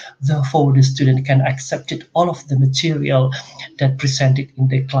student, therefore the student can accept it, all of the material that presented in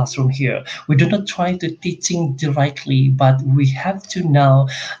the classroom here. We do not try to teaching directly, but we have to know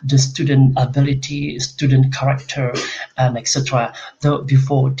the student ability, student character, and etc.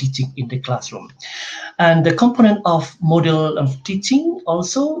 before teaching in the classroom. And the component of model of teaching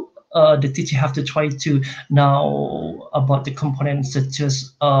also, the teacher have to try to know about the components, such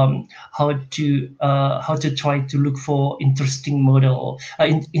as how to try to look for interesting model,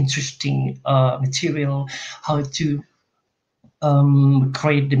 interesting material, how to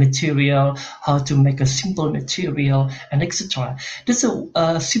create the material, how to make a simple material, and etc. This is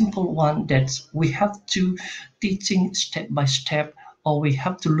a simple one that we have to teaching step by step, or we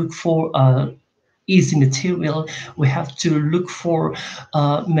have to look for easy material. We have to look for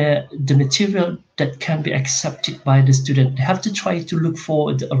the material that can be accepted by the student. They have to try to look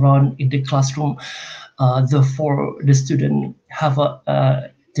for around in the classroom, therefore the student have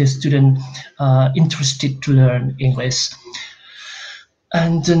the student interested to learn English.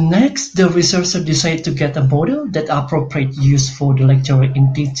 And the next, the researcher decided to get a model that appropriate use for the lecturer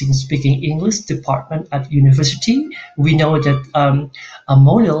in teaching speaking English department at university. We know that a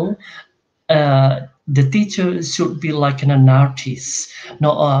model, the teacher should be like an artist.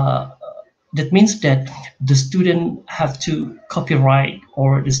 No, that means that the student have to copyright,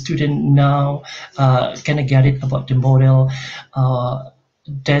 or the student now can get it about the model.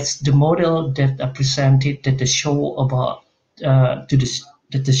 That's the model that are presented, that the show about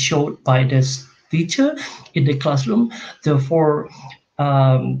that is showed by this teacher in the classroom. Therefore,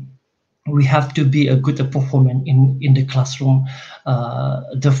 we have to be a good performance in the classroom.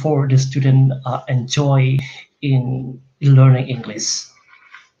 Therefore, the student enjoy in learning English.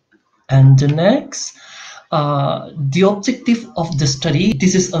 And the next, the objective of the study,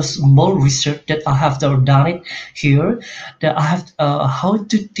 this is a small research that I have done it here, that I have how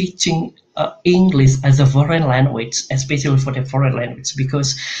to teaching English as a foreign language, especially for the foreign language,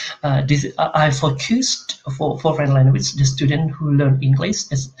 because this I focused for foreign language, the student who learn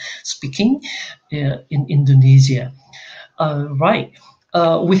English as speaking in Indonesia. Right.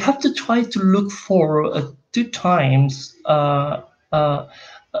 We have to try to look for 2 times, 3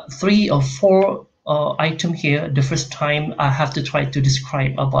 or 4 item here. The first time I have to try to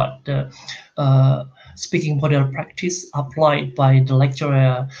describe about the speaking model practice applied by the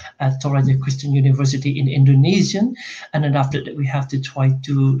lecturer at Toraja Christian University in Indonesian, and then after that we have to try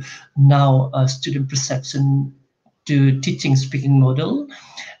to now student perception to teaching speaking model.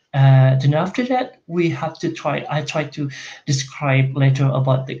 Then after that, we have to I try to describe later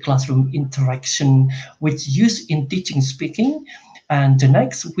about the classroom interaction which used in teaching speaking. And the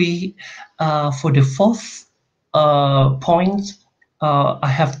next, for the fourth point, I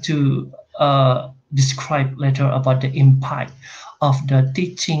have to describe later about the impact of the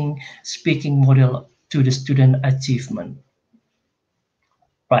teaching speaking model to the student achievement.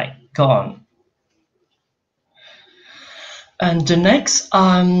 Right, go on. And the next,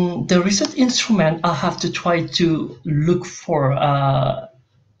 the research instrument, I have to try to look for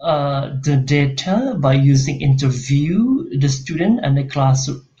the data by using interview the student and the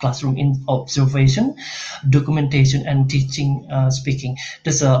classroom in observation, documentation, and teaching speaking.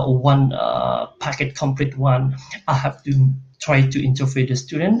 There's a one packet complete one. I have to try to interview the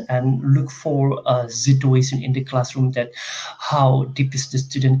student and look for a situation in the classroom that how deep is the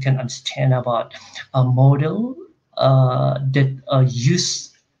student can understand about a model that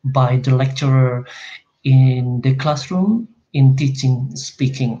used by the lecturer in the classroom in teaching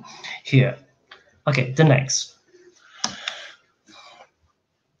speaking here. Okay, the next.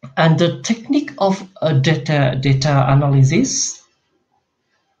 And the technique of data analysis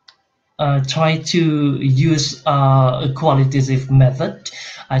try to use a qualitative method.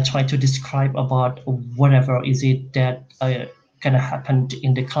 I try to describe about whatever is it that kind of happened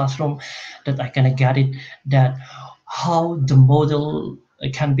in the classroom, that I kind of get it, that how the model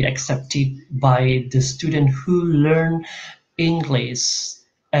can be accepted by the student who learn English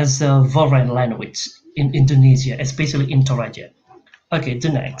as a foreign language in Indonesia, especially in Toraja. Okay, the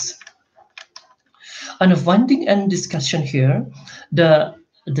next. And a finding and discussion here, the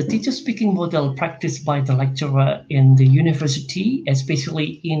teacher speaking model practiced by the lecturer in the university,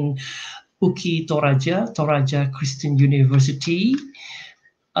 especially in UKI Toraja Christian University.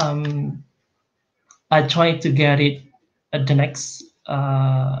 I tried to get it at the next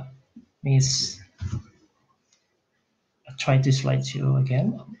is try to slide you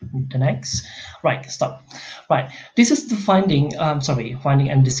again. The next, right, stop. Right, this is the finding. Finding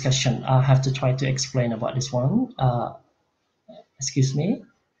and discussion. I have to try to explain about this one. Excuse me.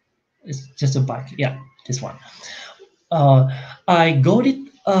 It's just a back. Yeah, this one. I got it.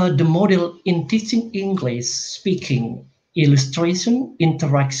 The model in teaching English speaking, illustration,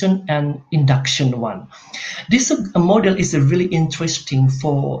 interaction, and induction one. This model is really interesting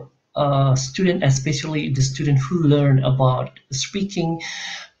for student, especially the student who learn about speaking,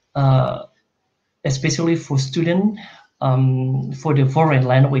 especially for student for the foreign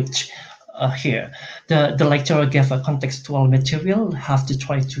language. Here, the lecturer gave a contextual material. Have to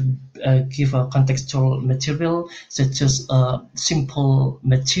try to give a contextual material, such as a simple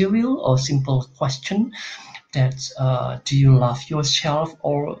material or simple question that do you love yourself,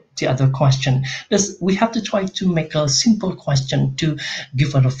 or the other question. We have to try to make a simple question to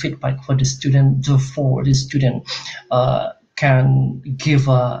give a feedback for the student. Therefore, the student can give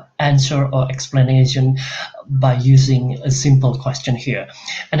a answer or explanation by using a simple question here.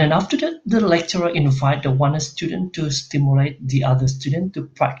 And then after that, the lecturer invite the one student to stimulate the other student to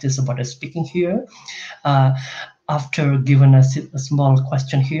practice about the speaking here. After given a small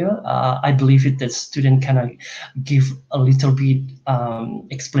question here, I believe it that student can give a little bit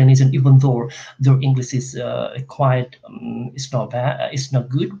explanation, even though their English is quite it's not bad, it's not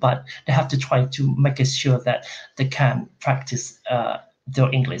good, but they have to try to make sure that they can practice their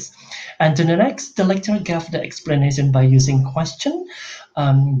English. And then the next, the lecturer gave the explanation by using question.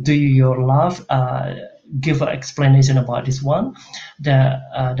 Do you love? Give an explanation about this one. Then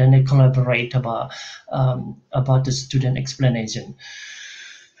they collaborate about the student explanation.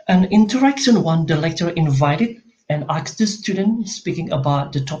 And interaction one, the lecturer invited and asked the student speaking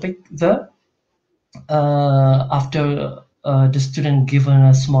about the topic there. After the student given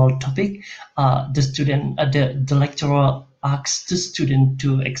a small topic, the lecturer asked the student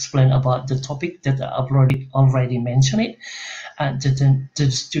to explain about the topic that I've already mentioned it. And the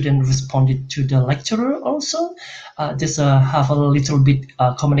student responded to the lecturer also. There's have a little bit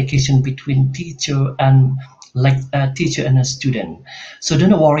communication between teacher and teacher and a student. So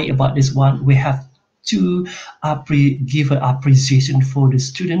don't worry about this one. We have to give an appreciation for the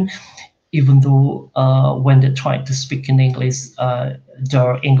student, even though when they try to speak in English,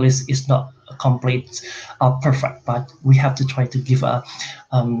 their English is not complete, perfect. But we have to try to give a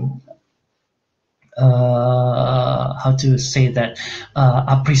how to say that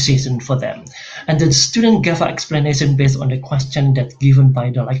appreciation for them. And the student gave an explanation based on the question that given by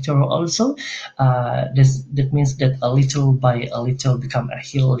the lecturer also. That means that a little by a little become a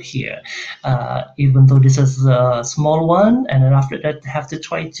hill here, even though this is a small one. And then after that have to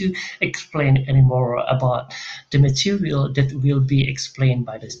try to explain any more about the material that will be explained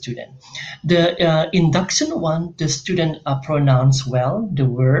by the student. The induction one, the student pronounce well the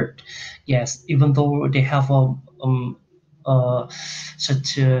word. Yes, even though they have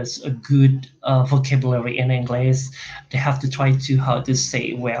such as a good vocabulary in English. They have to try to how to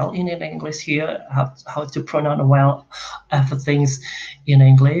say well in English here, how to pronounce well everything in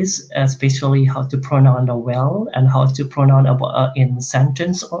English, especially how to pronounce well and how to pronounce in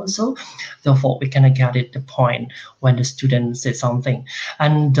sentence also. Therefore, we can get it the point when the student says something.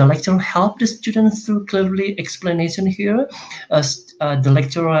 And the lecturer help the students through clearly explanation here. The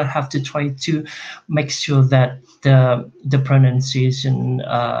lecturer have to try to make sure that the pronunciation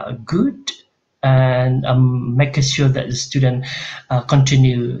good, and making sure that the student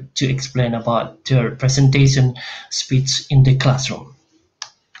continue to explain about their presentation speech in the classroom.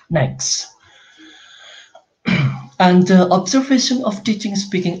 Next. And the observation of teaching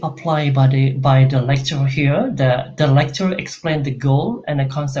speaking apply by the lecturer here. The lecturer explained the goal and the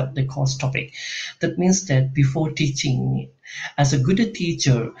concept, the course topic. That means that before teaching, as a good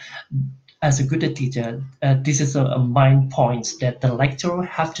teacher, this is a main points that the lecturer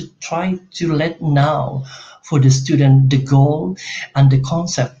have to try to let know for the student the goal and the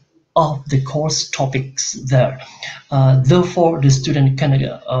concept of the course topics there. Therefore, the student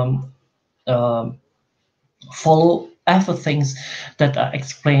can follow everything that are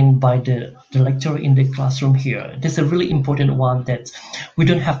explained by the lecturer in the classroom here. This is a really important one, that we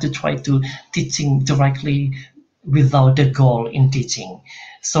don't have to try to teaching directly without the goal in teaching.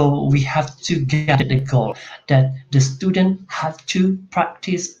 So we have to get the goal that the student have to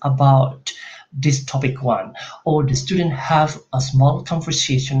practice about this topic one, or the student have a small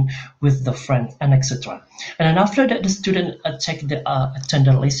conversation with the friend, and etc. And then after that, the student check the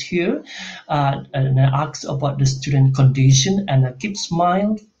attendance list here, and asks about the student condition, and keep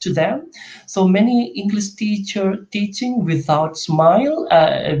smile to them. So many English teacher teaching without smile,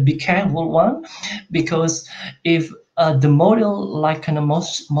 be careful one, because if the model like a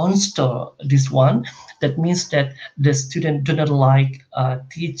monster, this one, that means that the student do not like a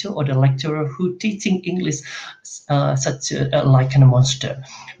teacher or the lecturer who teaching English such like a monster.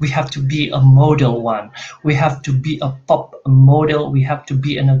 We have to be a model one. We have to be a pop model. We have to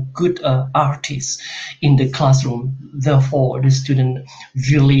be a good artist in the classroom. Therefore, the student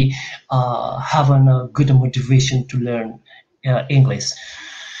really have a good motivation to learn English.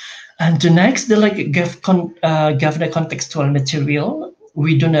 And the next, they like give the contextual material.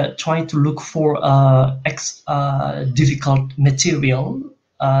 We do not try to look for difficult material,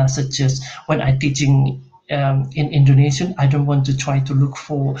 such as when I teaching in Indonesian, I don't want to try to look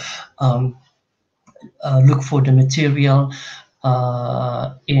for the material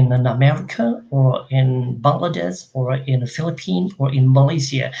in America or in Bangladesh or in the Philippines or in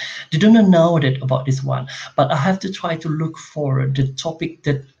Malaysia. They do not know that about this one, but I have to try to look for the topic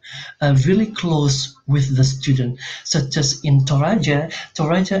that really close with the student, such as in Toraja.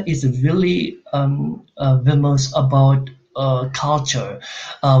 Toraja is really famous about culture,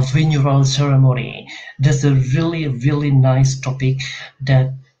 funeral ceremony. There's a really nice topic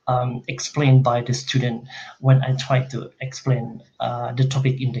that explained by the student when I try to explain the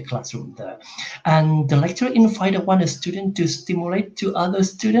topic in the classroom there. And the lecturer invited one student to stimulate to other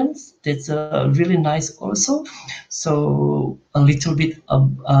students. That's really nice also. So a little bit of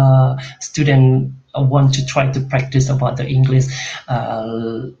student want to try to practice about the English,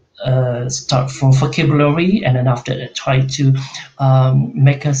 start from vocabulary, and then after that try to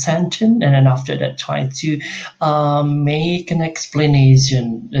make a sentence, and then after that try to make an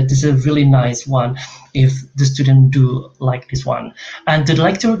explanation. That is a really nice one if the student do like this one. And the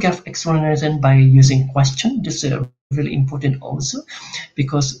lecturer gave explanation by using question. This is really important also,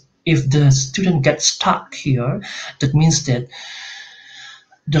 because if the student gets stuck here, that means that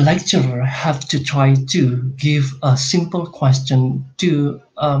the lecturer have to try to give a simple question to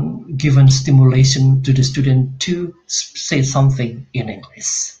give a stimulation to the student to say something in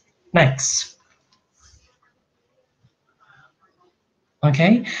English. Next.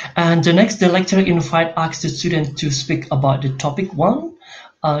 Okay, and the next, the lecturer asks the student to speak about the topic one.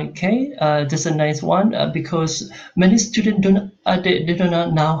 Okay, that's a nice one, because many students they do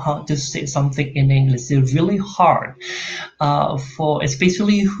not know how to say something in English. It's really hard for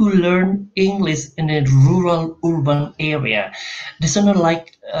especially who learn English in a rural urban area. This is not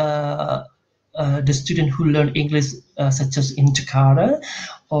like the student who learn English such as in Jakarta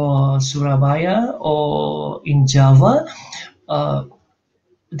or Surabaya or in Java.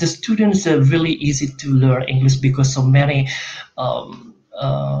 The students are really easy to learn English because so many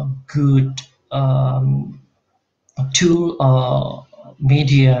good tool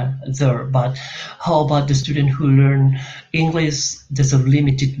media there. But how about the student who learn English? There's a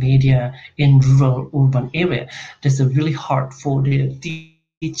limited media in rural urban area. That's a really hard for the teacher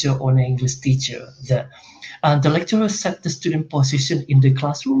teacher or an English teacher there. And the lecturer set the student position in the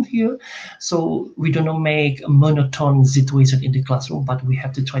classroom here. So we do not make a monotone situation in the classroom, but we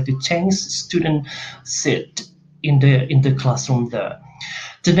have to try to change student sit in the classroom there.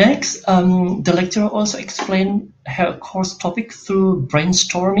 The next, the lecturer also explained her course topic through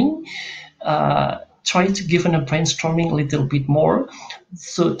brainstorming. Try to give a brainstorming a little bit more,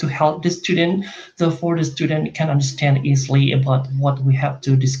 so to help the student, therefore the student can understand easily about what we have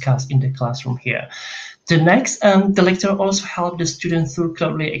to discuss in the classroom here. The next, the lecturer also helped the student through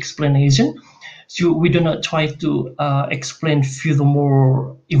clearly explanation. So we do not try to explain further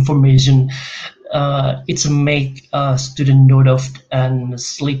more information. It's make student note of and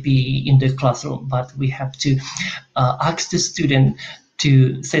sleepy in the classroom, but we have to ask the student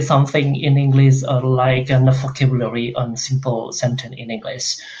to say something in English or like a vocabulary on simple sentence in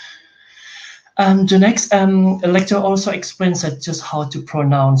English. The next lecture also explains that just how to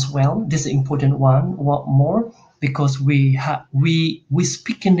pronounce well. This is an important one. What more? Because we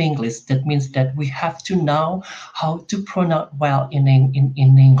speak in English. That means that we have to know how to pronounce well in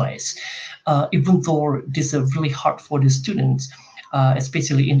English. Even though this is really hard for the students,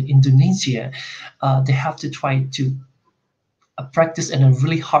 especially in Indonesia, they have to try to practice and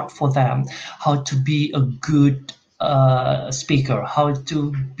really hard for them how to be a good speaker, how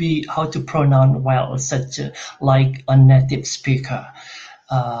to pronounce well, such like a native speaker.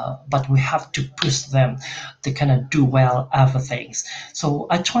 But we have to push them to kind of do well everything. So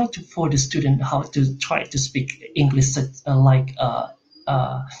I try to for the student how to try to speak English such, like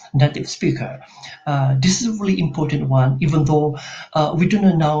native speaker. This is a really important one, even though we do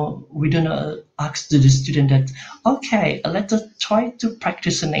not know, we do not ask the student that, okay, let us try to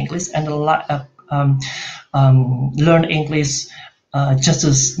practice in English and learn English. Just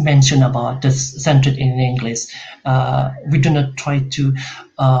as mentioned about the sentence in English, we do not try to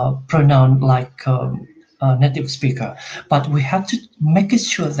pronounce like a native speaker, but we have to make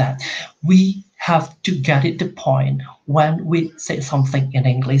sure that we have to get it the point when we say something in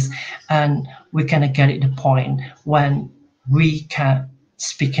English, and we can get it the point when we can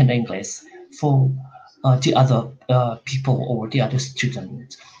speak in English for the other people or the other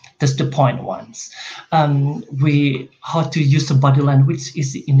students. That's the point once. We how to use the body language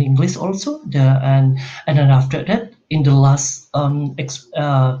is in English also. And then after that, in the last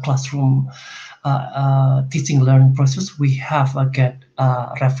classroom teaching learning process, we have a get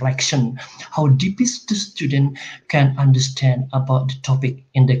reflection. How deep is the student can understand about the topic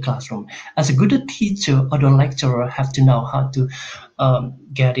in the classroom. As a good teacher or the lecturer have to know how to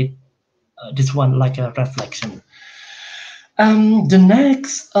get it. This one like a reflection. The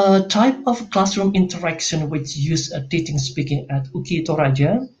next type of classroom interaction which use teaching speaking at Uki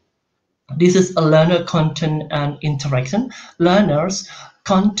Toraja. This is a learner content and interaction. Learners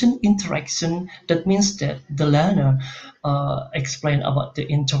content interaction, that means that the learner explain about the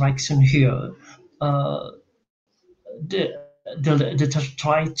interaction here. They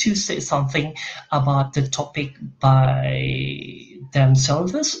try to say something about the topic by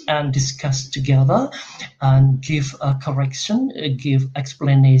themselves and discuss together and give a correction, give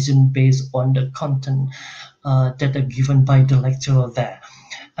explanation based on the content that are given by the lecturer there.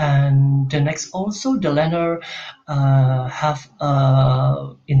 And the next also the learner have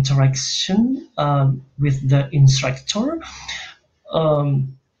interaction with the instructor,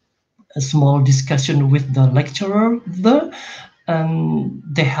 a small discussion with the lecturer there, and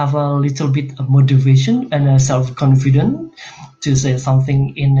they have a little bit of motivation and a self-confidence to say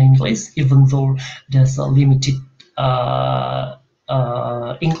something in English, even though there's a limited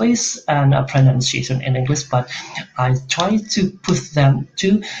English and a pronunciation in English, but I try to push them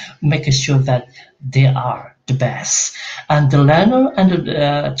to make sure that they are the best. And the learner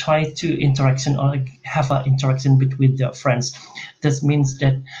and try to interaction or have an interaction between their friends. This means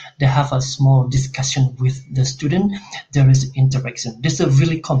that they have a small discussion with the student. There is interaction. This is a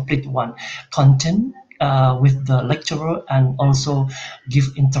really complete one. Content with the lecturer and also give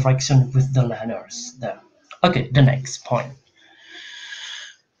interaction with the learners there. Okay, the next point.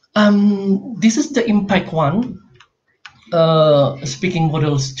 This is the impact one. Speaking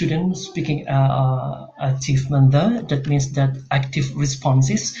model student, speaking achievement there. That means that active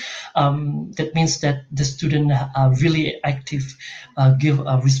responses. That means that the student are really active, give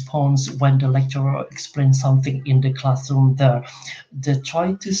a response when the lecturer explains something in the classroom there. They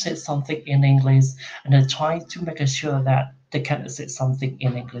try to say something in English and they try to make sure that they can say something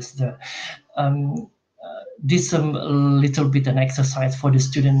in English there. This a little bit an exercise for the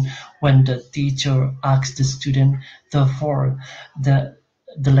student when the teacher asks the student, therefore the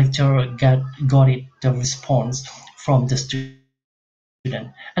lecturer got it the response from the student.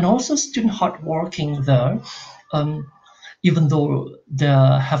 student, and also student hard working there. Um, Even though they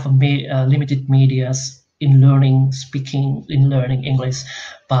have limited medias in learning speaking, in learning English,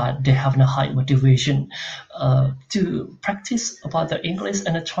 but they have a high motivation to practice about their English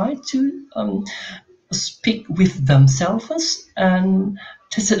and try to speak with themselves. And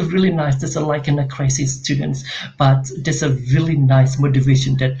that's a really nice, that's a, like in a crazy students, but there's a really nice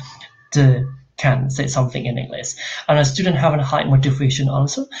motivation that they can say something in English. And a student have a high motivation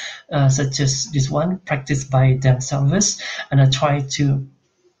also, such as this one, practice by themselves, and I try to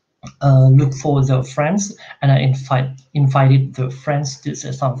look for the friends, and I invited the friends to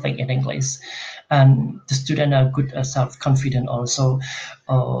say something in English. And the student are good self confident also.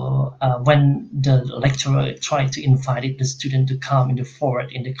 When the lecturer tried to invite the student to come in the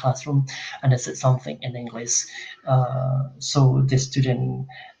forward in the classroom and they said something in English, so the student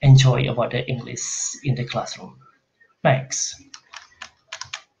enjoy about the English in the classroom. Next.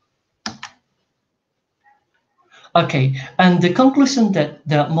 Okay, and the conclusion that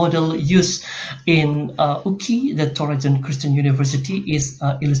the model used in UKI, the Torrejón Christian University, is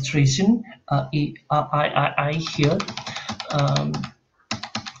illustration, I here, um,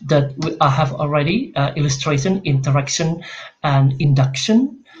 that I have already illustration, interaction, and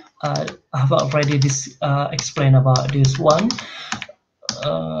induction. I have already explained about this one.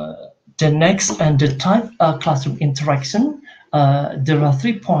 Uh, the next and the type classroom interaction. There are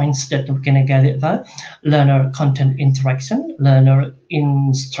 3 points that we can get it there: learner content interaction, learner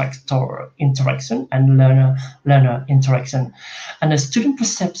instructor interaction, and learner interaction. And the student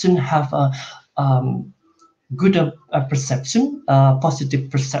perception have a good perception,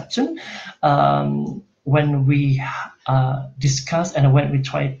 positive perception, when we discuss and when we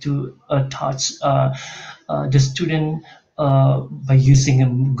try to touch the student by using a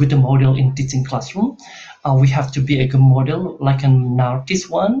good model in teaching classroom. We have to be a good model, like an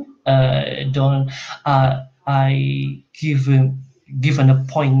artist one. Don't I given a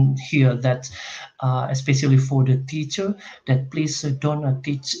point here that especially for the teacher, that please don't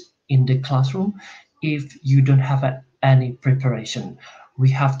teach in the classroom if you don't have any preparation. We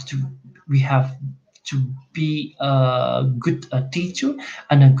have to we have to be a good teacher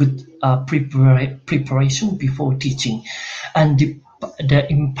and a good preparation before teaching. And the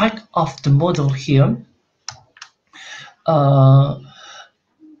impact of the model here, uh,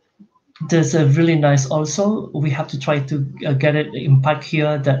 there's a really nice also, we have to try to get it impact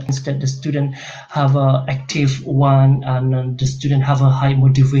here, that instead the student have a active one, and the student have a high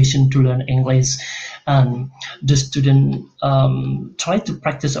motivation to learn English, and the student try to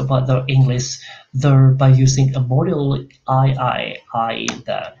practice about their English there by using a model I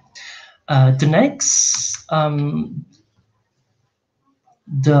there. The next,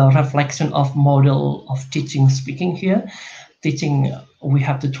 the reflection of model of teaching speaking here. Teaching, we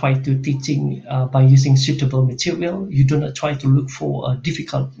have to try to teaching by using suitable material. You do not try to look for a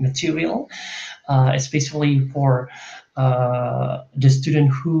difficult material, especially for the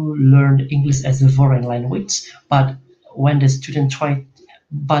student who learned English as a foreign language. But when the student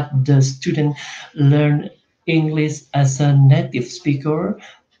learn English as a native speaker,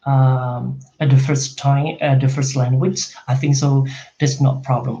 at the first time, at the first language, I think so. That's not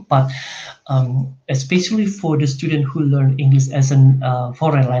problem. But especially for the student who learn English as a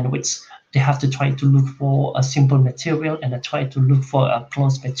foreign language, they have to try to look for a simple material and try to look for a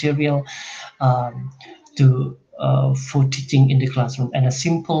close material to for teaching in the classroom, and a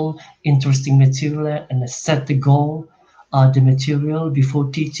simple, interesting material, and set the goal. The material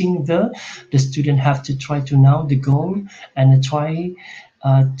before teaching, the student have to try to know the goal, and try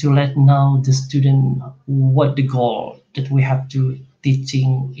to let know the student what the goal that we have to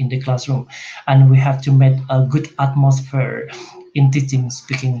teaching in the classroom, and we have to make a good atmosphere in teaching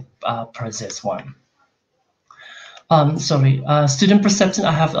speaking process one. Sorry, student perception.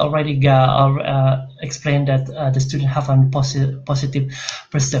 I have already explained that the student have a positive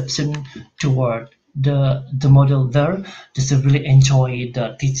perception toward the model there. They really enjoy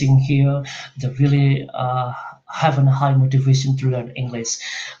the teaching here. They really have a high motivation to learn English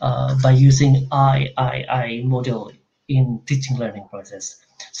by using I model in teaching learning process.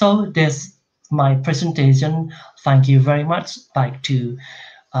 So that's my presentation. Thank you very much. Back to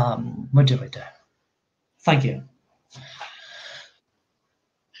moderator. Thank you.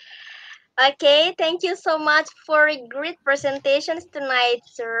 Okay, thank you so much for great presentations tonight,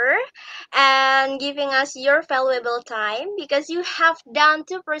 sir, and giving us your valuable time because you have done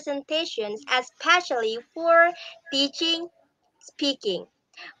two presentations, especially for teaching speaking.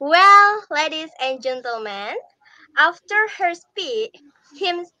 Well, ladies and gentlemen, after her speech,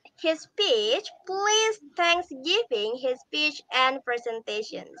 him, his speech, please Thanksgiving his speech and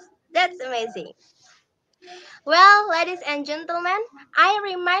presentations. That's amazing. Well, ladies and gentlemen, I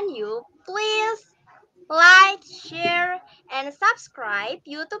remind you, please like, share, and subscribe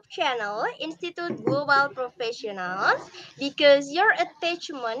YouTube channel Institute Global Professionals because your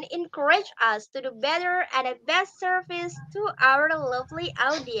attachment encourage us to do better and a best service to our lovely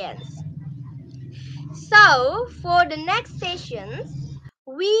audience. So, for the next sessions,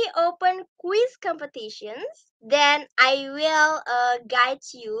 we open quiz competitions. Then I will guide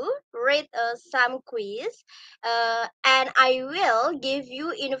you, read some quiz, and I will give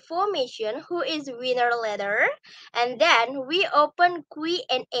you information who is winner later. And then we open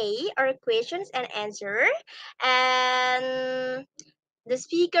Q&A or questions and answer, and the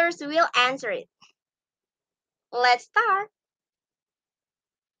speakers will answer it. Let's start.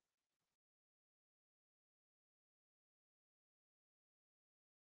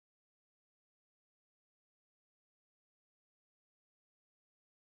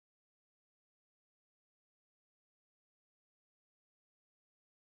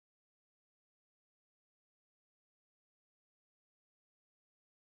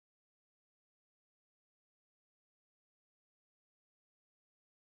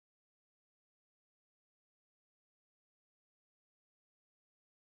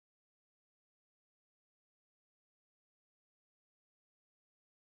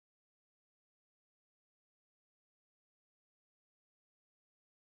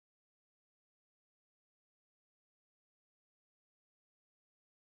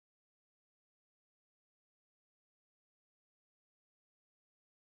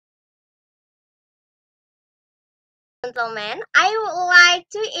 Gentlemen, I would like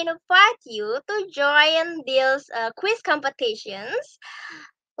to invite you to join these quiz competitions.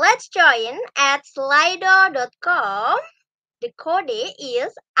 Let's join at slido.com. The code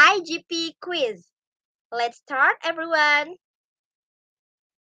is IGP quiz. Let's start, everyone.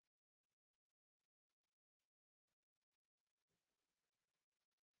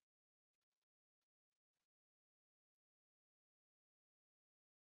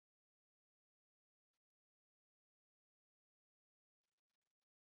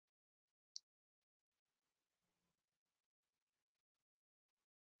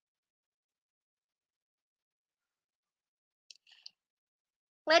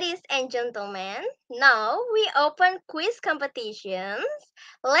 Ladies and gentlemen, now we open quiz competitions.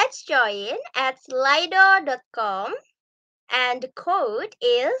 Let's join at slido.com and the code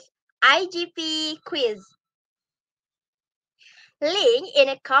is IGP quiz. Link in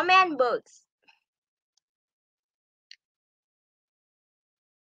a comment box.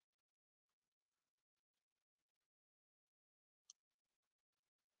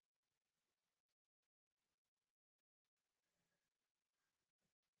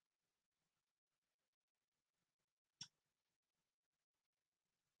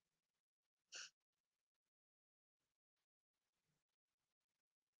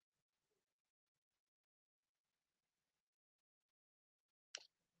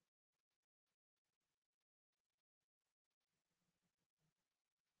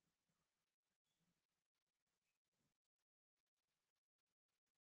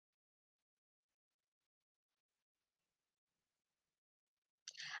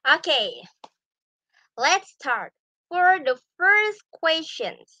 Okay, let's start. For the first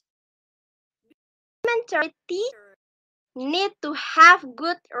questions, elementary teachers need to have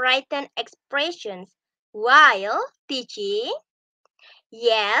good written expressions while teaching.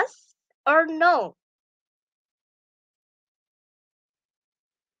 Yes or no?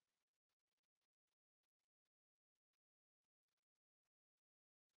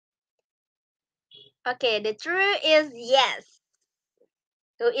 Okay, the true is yes.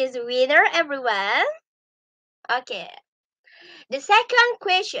 Who is winner, everyone? Okay. The second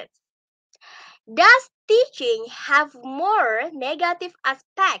question, does teaching have more negative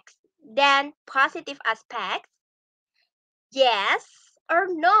aspects than positive aspects? Yes or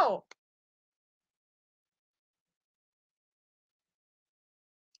no?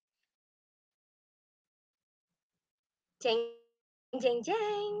 Jeng, jeng,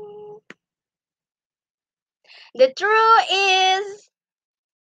 jeng. The true is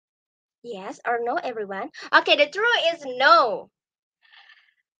yes or no, everyone? Okay, the true is no.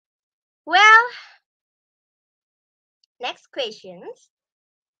 Well, next questions.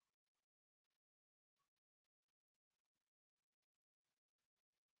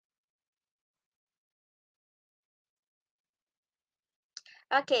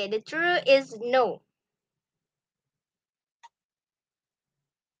 Okay, the true is no.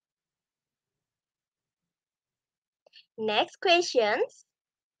 Next questions.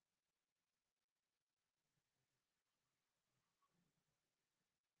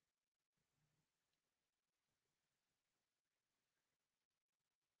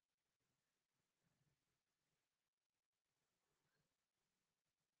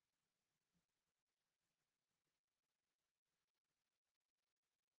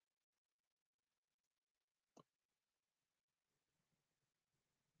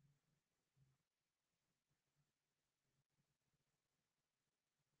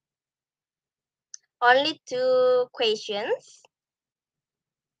 Only 2 questions.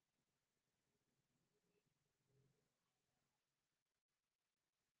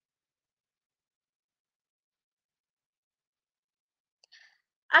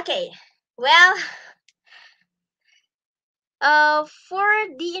 Okay, well, for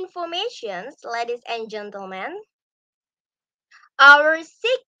the informations, ladies and gentlemen, our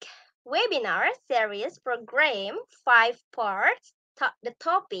webinar series program 5 parts. The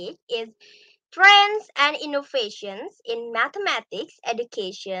topic is trends and innovations in mathematics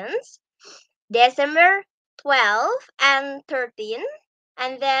educations, December 12 and 13,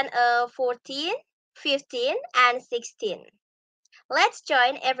 and then 14, 15, and 16. Let's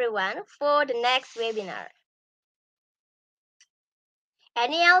join everyone for the next webinar.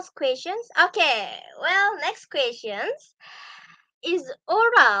 Any else questions? Okay, well, next questions. Is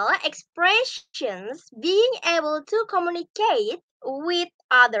oral expressions being able to communicate with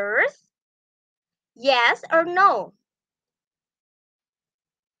others? Yes or no?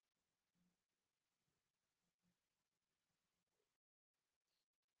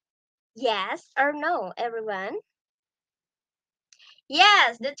 Yes or no, everyone?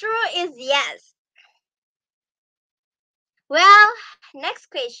 Yes, the truth is yes. Well, next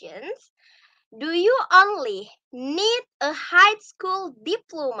questions. Do you only need a high school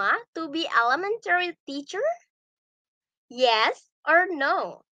diploma to be elementary teacher? Yes or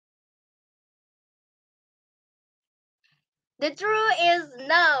no? The truth is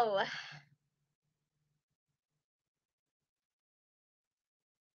no.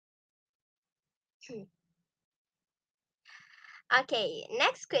 Okay,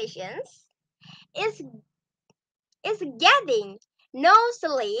 next questions. Is getting no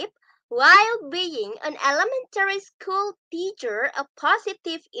sleep while being an elementary school teacher a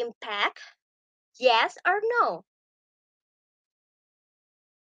positive impact? Yes or no?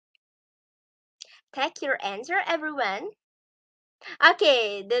 Take your answer, everyone.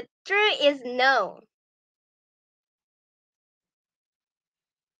 Okay, the truth is no.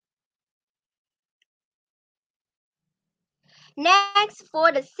 Next,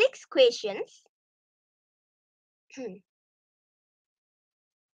 for the 6 questions.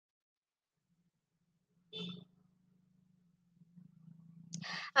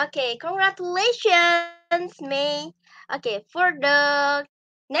 Okay, congratulations, May. Okay, for the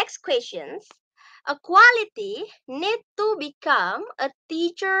next questions. A quality need to become a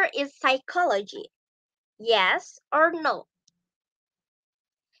teacher is psychology. Yes or no?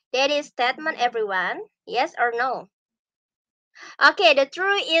 That is statement, everyone. Yes or no? Okay, the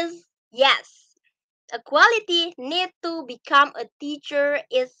truth is yes. A quality need to become a teacher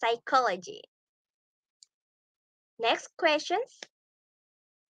is psychology. Next questions.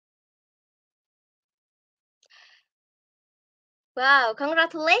 Wow,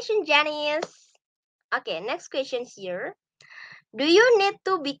 congratulations, Janice. Okay, next questions here. Do you need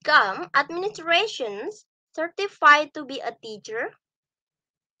to become administrations certified to be a teacher?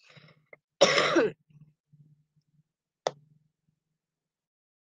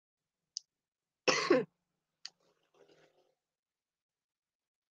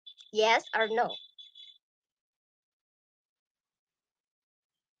 Yes or no?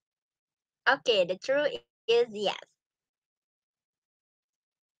 Okay, the truth is yes.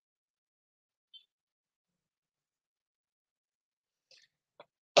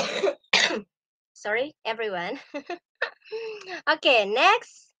 Sorry, everyone. Okay,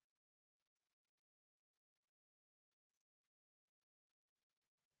 next.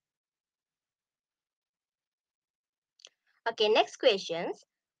 Okay, next questions.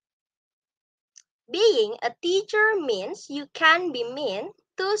 Being a teacher means you can be mean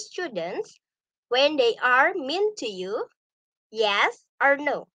to students when they are mean to you. Yes or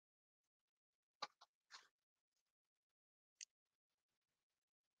no?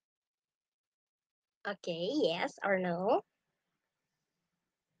 Okay, yes or no?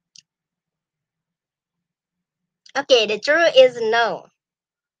 Okay, the truth is no.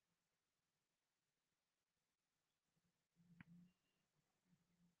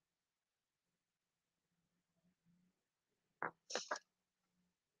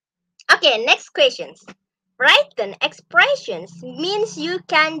 Okay, next questions. Written expressions means you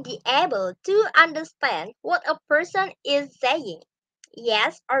can be able to understand what a person is saying.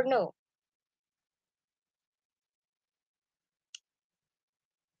 Yes or no?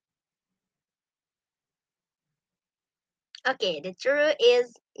 Okay, the truth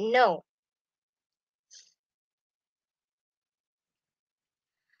is no.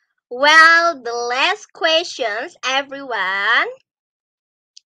 Well, the last questions, everyone.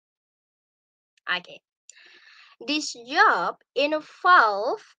 Okay. This job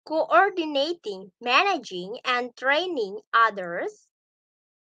involves coordinating, managing, and training others.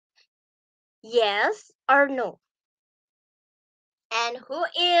 Yes or no? And who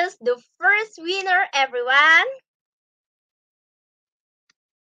is the first winner, everyone?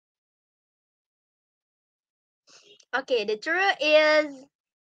 Okay, the truth is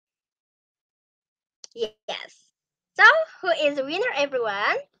yes. So, who is the winner,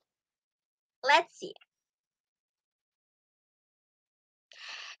 everyone? Let's see.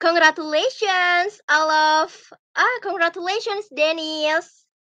 Congratulations, all of congratulations, Dennis,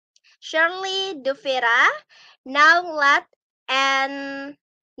 Shirley, Duvera, Naunglat, and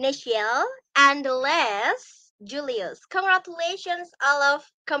Nichelle, and Les, Julius. Congratulations, all of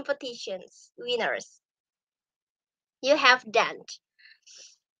competitions winners. You have done.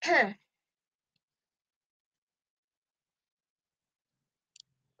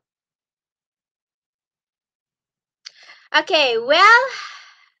 Okay, well,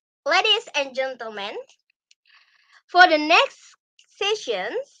 ladies and gentlemen, for the next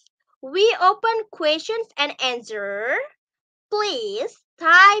sessions, we open questions and answer. Please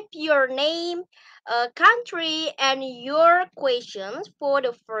type your name, country, and your questions for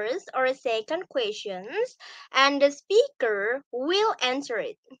the first or second questions, and the speaker will answer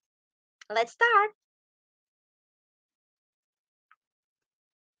it. Let's start.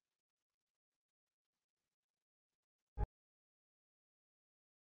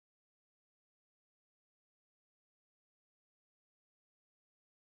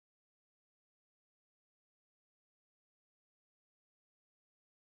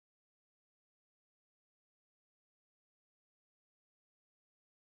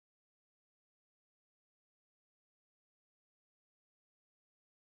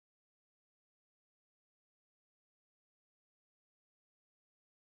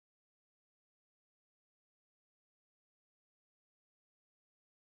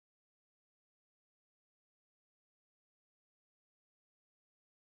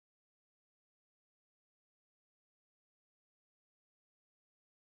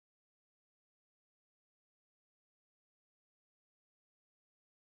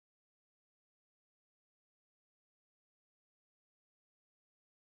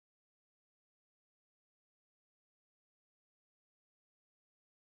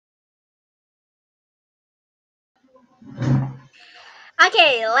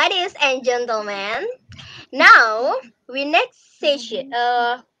 Okay, ladies and gentlemen, now we next session.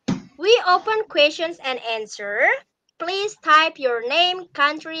 We open questions and answer. Please type your name,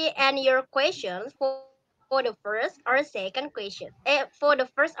 country, and your questions for the first or second question. For the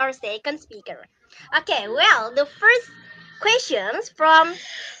first or second speaker. Okay, well, the first questions from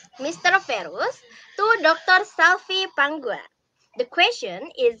Mr. Ferus to Dr. Salvi Pangua. The question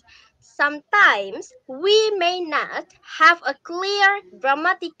is, sometimes we may not have a clear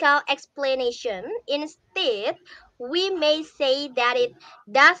grammatical explanation. Instead, we may say that it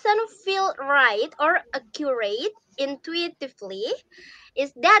doesn't feel right or accurate intuitively.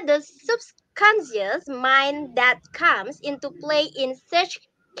 Is that the subconscious mind that comes into play in such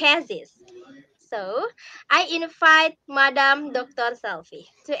cases? So, I invite Madam Dr. Selfie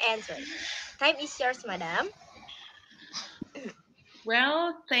to answer it. Time is yours, Madam.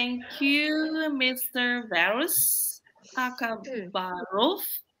 Well, thank you, Mr. Varus Hmm. Akabarov.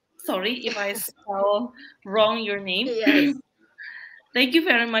 Sorry if I spell wrong your name. Yes. Thank you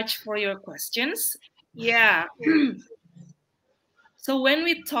very much for your questions. Yeah. Hmm. So when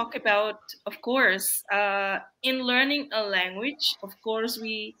we talk about, of course, in learning a language, of course,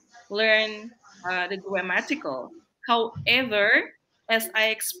 we learn the grammatical. However, as I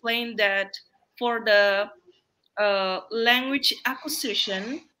explained that for the language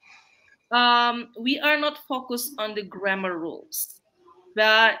acquisition, we are not focused on the grammar rules,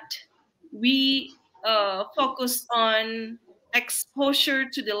 but we focus on exposure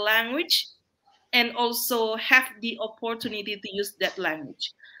to the language and also have the opportunity to use that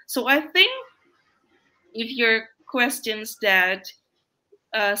language. So I think if your questions that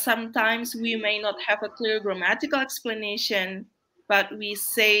sometimes we may not have a clear grammatical explanation, but we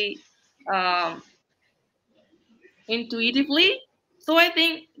say um, intuitively. So I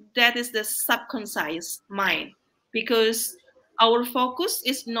think that is the subconscious mind because our focus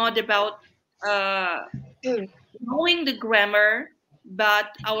is not about uh, Hmm. knowing the grammar, but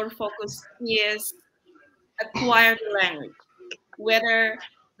our focus is acquire the language, whether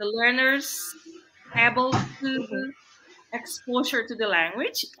the learners able Mhm. to exposure to the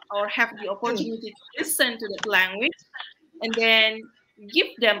language or have the Hmm. opportunity to listen to that language and then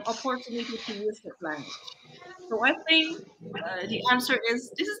give them opportunity to use that language. So I think the answer is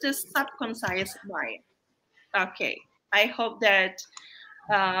this is the subconscious mind. Okay. I hope that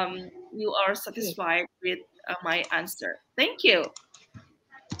you are Okay. satisfied with my answer. Thank you.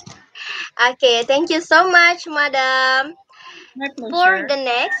 Okay, thank you so much, madam. My For pleasure. the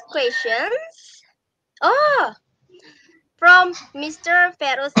next questions, oh, from Mr.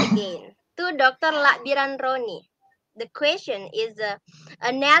 Ferus again to Dr. Lakbiran Roni. The question is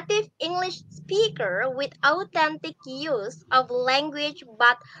a native English speaker with authentic use of language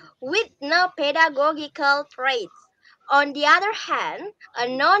but with no pedagogical traits. On the other hand, a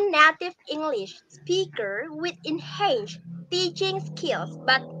non native English speaker with enhanced teaching skills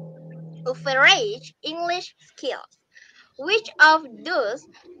but average English skills. Which of those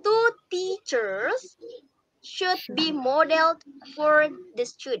two teachers should be modeled for the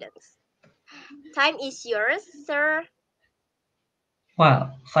students? Time is yours, sir.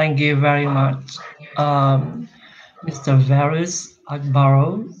 Well, thank you very much, Mr. Varus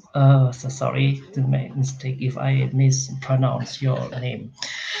Akbaro. So sorry to make mistake if I mispronounce your name.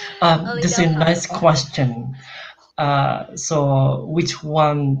 A This is little a hard. nice question. So which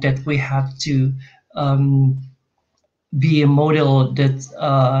one that we have to um, be a model that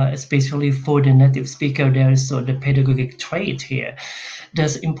especially for the native speaker there is so the pedagogic trait here.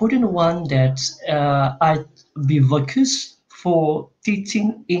 There's important one that I be focused for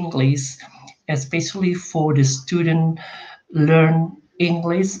teaching English, especially for the student learn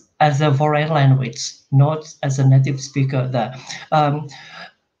English as a foreign language, not as a native speaker there. Um,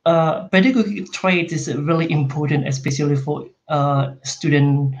 Pedagogic trait is really important, especially for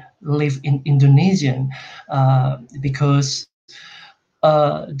student live in Indonesian, because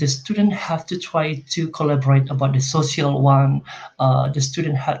the student have to try to collaborate about the social one. The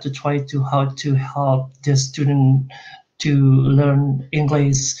student have to try to how to help the student to learn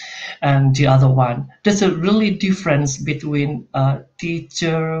English, and the other one. There's a really difference between a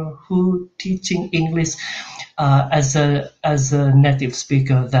teacher who teaching English as a native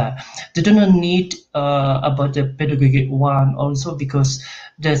speaker there. They do not need about the pedagogic one also because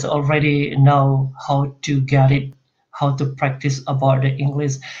there's already know how to get it, how to practice about the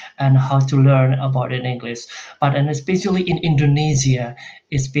English and how to learn about the English. But and especially in Indonesia,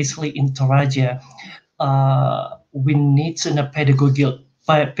 especially in Toraja, we need a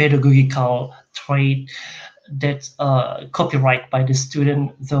pedagogical trait that's copyright by the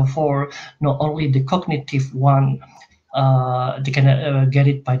student. Therefore, not only the cognitive one they can get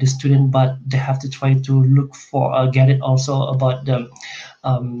it by the student, but they have to try to look for get it also about the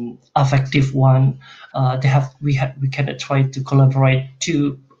affective one. We can try to collaborate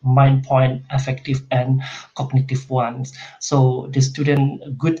to mind point affective and cognitive ones, so the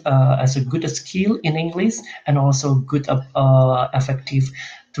student good as a good skill in English and also good effective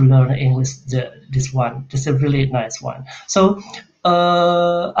to learn English. This one, this is a really nice one. So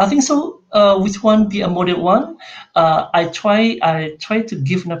I think so. Which one be a model one? I try to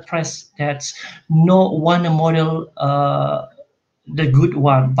give the press that no one model the good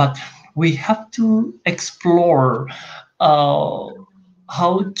one, but we have to explore uh,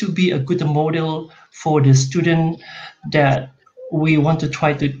 how to be a good model for the student that we want to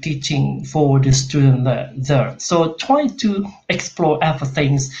try to teaching for the student there. So try to explore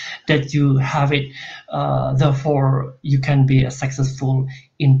everything that you have it. Therefore, you can be a successful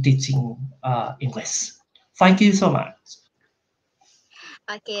in teaching English. Thank you so much.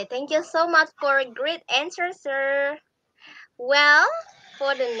 Okay, thank you so much for a great answer, sir. Well,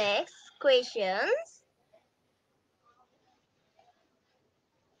 for the next questions,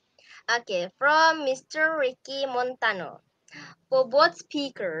 okay, from Mr. Ricky Montano. For both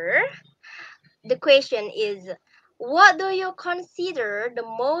speaker, the question is, what do you consider the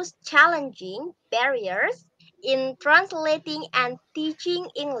most challenging barriers in translating and teaching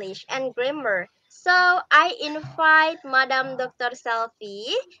English and grammar? So I invite Madam Dr.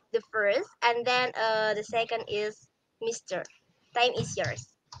 Selfie, the first, and then the second is Mr. Time is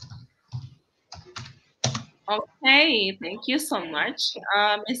yours. Okay, thank you so much,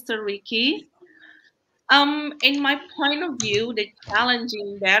 Mr. Ricky. In my point of view, the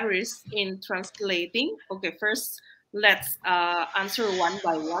challenging barriers in translating. Okay, first let's answer one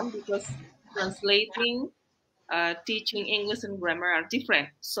by one because translating, teaching English and grammar are different.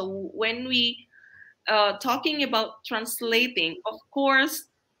 So when we talking about translating, of course,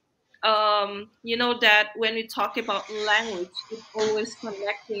 you know that when we talk about language, it's always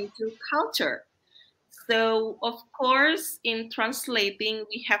connecting to culture. So, of course, in translating,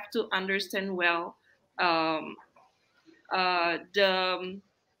 we have to understand well um, the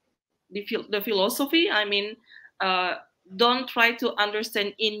philosophy. I mean, uh, don't try to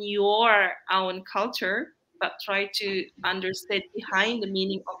understand in your own culture, but try to understand behind the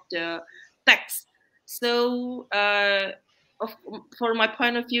meaning of the text. So, of, for my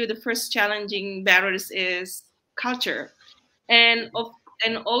point of view, the first challenging barriers is culture, and of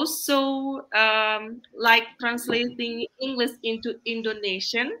and also like translating English into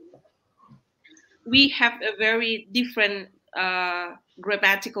Indonesian, we have a very different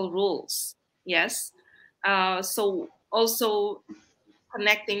grammatical rules. Yes, so also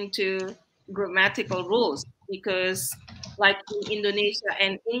connecting to grammatical rules because like in Indonesia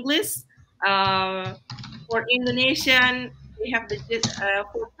and English, uh, for Indonesian we have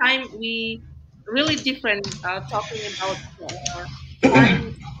for time we really different talking about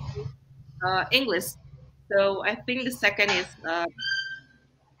time English. So I think the second is about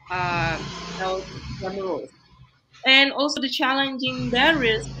grammar rules. And also the challenging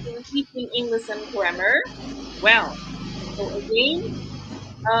barriers in teaching English and grammar. Well, so again,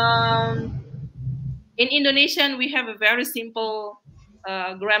 um, in Indonesian we have a very simple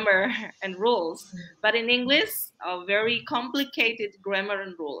grammar and rules, but in English, very complicated grammar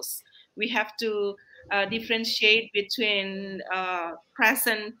and rules. We have to differentiate between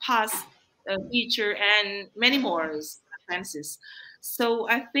present, past, future, and many more tenses. So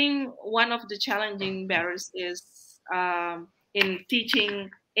I think one of the challenging barriers is in teaching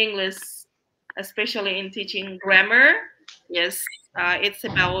English, especially in teaching grammar. Yes, it's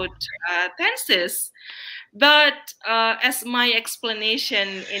about tenses. But as my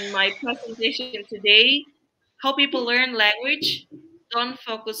explanation in my presentation today, how people learn language don't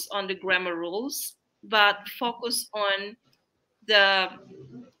focus on the grammar rules, but focus on the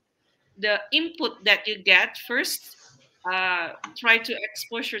the input that you get first. Try to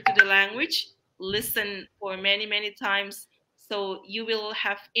exposure to the language, listen for many times, so you will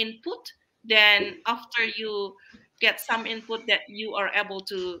have input. Then after you get some input, that you are able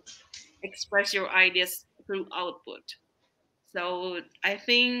to express your ideas through output. So I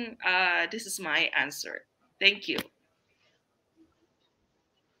think this is my answer. Thank you.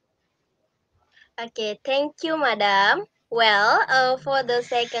 Okay, thank you, madam. Well, for the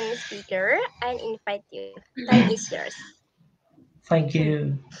second speaker, I invite you. Time is yours. Thank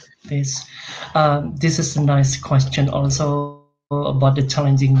you. This is a nice question also about the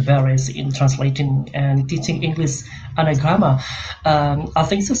challenging barriers in translating and teaching English and a grammar. I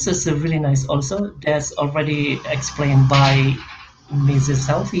think this is a really nice also. That's already explained by Mrs.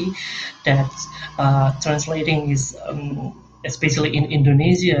 Selfie that translating is especially in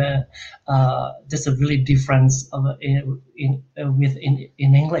Indonesia, there's a really difference in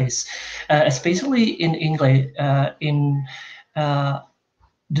English, especially in English uh,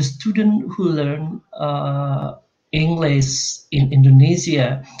 the student who learn English in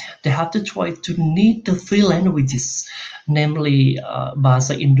Indonesia, they have to try to need the three languages, namely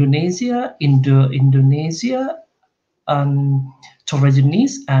Bahasa Indonesia, Indonesia, um,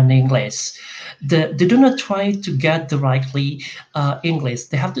 Torogenese and English. They do not try to get directly English.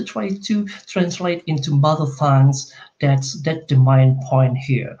 They have to try to translate into mother tongues. That's the main point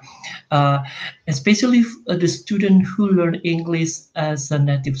here. Uh, Especially the student who learn English as a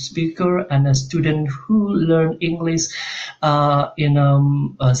native speaker and a student who learn English in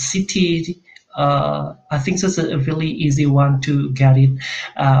a city. I think that's a really easy one to get it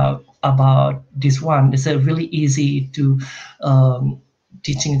about this one. It's a really easy to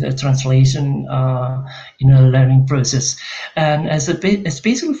teaching the translation in a learning process. And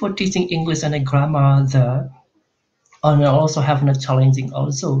especially for teaching English and a grammar, and also having a challenging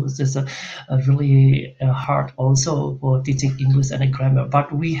also it's a really hard also for teaching English and a grammar,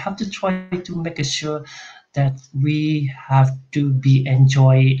 but we have to try to make sure that we have to be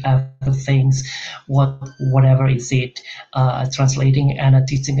enjoy other things, whatever is it, translating and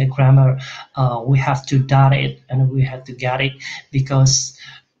teaching a grammar. We have to done it and we have to get it because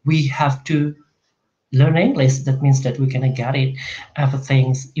we have to learn English. That means that we can get it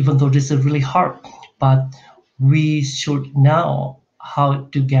everything, even though this is really hard. But we should know how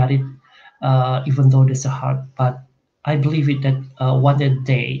to get it, even though this is hard. But I believe it that one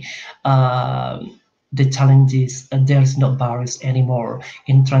day uh, the challenges there's no barriers anymore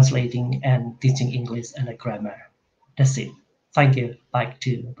in translating and teaching English and a grammar. That's it. Thank you. Back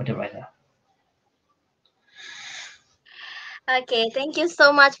to moderator. Okay, thank you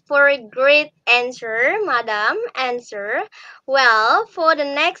so much for a great answer, madam. Answer. Well, for the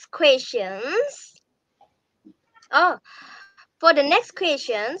next questions. Oh, for the next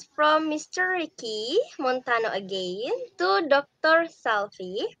questions from Mr. Ricky Montano again to Dr.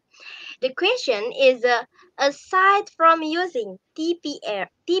 Salvi. The question is aside from using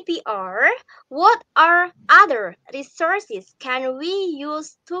TPR, what are other resources can we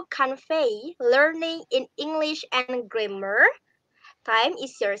use to convey learning in English and grammar? Time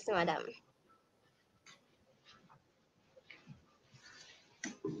is yours, madam.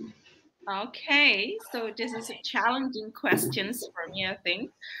 Okay, so this is a challenging questions for me, I think.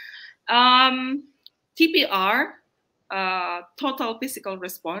 Um, TPR, total physical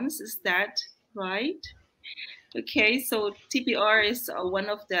response, is that right? Okay, so TPR is one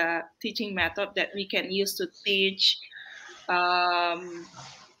of the teaching method that we can use to teach. Um,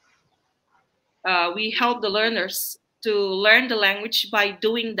 we help the learners to learn the language by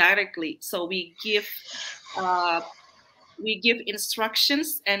doing directly. So uh, we give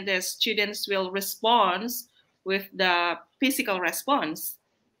instructions, and the students will respond with the physical response.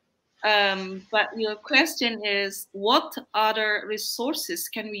 But your question is, what other resources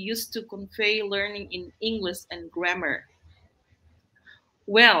can we use to convey learning in English and grammar?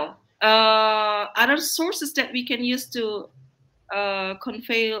 Well, other sources that we can use to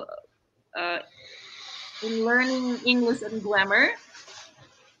convey in learning English and grammar,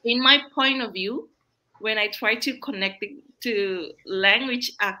 in my point of view, when I try to connect it to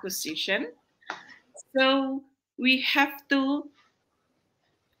language acquisition, so we have to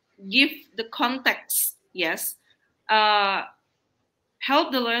give the context, yes, uh,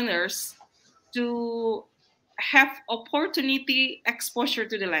 help the learners to have opportunity exposure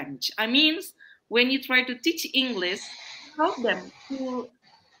to the language. I mean, when you try to teach English, help them to,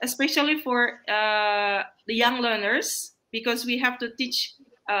 especially for the young learners, because we have to teach.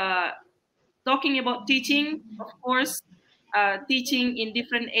 Talking about teaching, of course, teaching in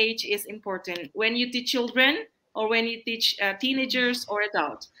different age is important. When you teach children, or when you teach teenagers or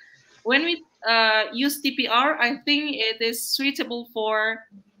adults, when we use TPR, I think it is suitable for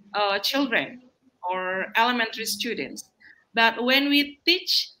children or elementary students. But when we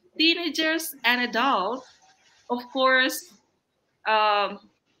teach teenagers and adults, of course, um,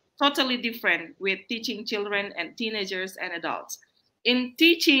 totally different with teaching children and teenagers and adults. In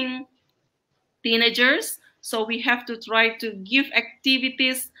teaching teenagers, so we have to try to give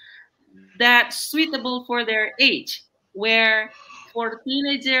activities that suitable for their age, where for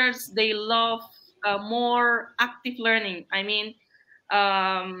teenagers they love more active learning. I mean,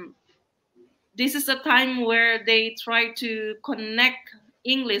 um, this is a time where they try to connect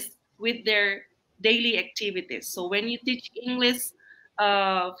English with their daily activities. So when you teach English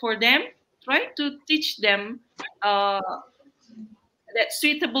for them, try to teach them uh, that's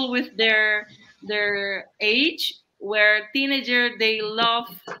suitable with their age, where teenager they love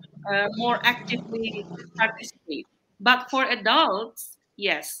more actively participate. But for adults,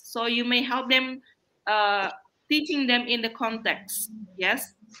 yes, so you may help them, uh, teaching them in the context,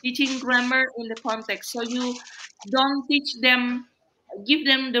 yes, teaching grammar in the context. So you don't teach them, give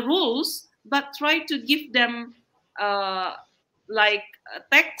them the rules, but try to give them uh, like a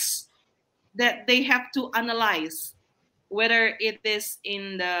text that they have to analyze, whether it is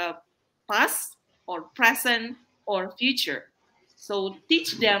in the past or present or future. So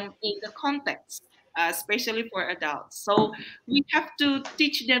teach them in the context, especially for adults. So we have to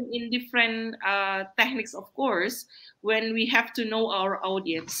teach them in different techniques, of course, when we have to know our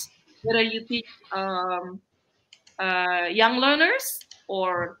audience, whether you teach young learners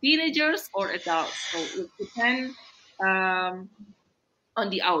or teenagers or adults. So it depends um, on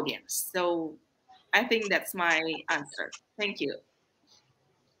the audience. So I think that's my answer. Thank you.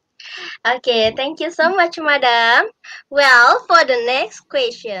 Okay, thank you so much, madam. Well, for the next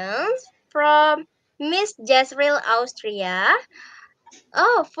questions from Miss Jezreel Austria.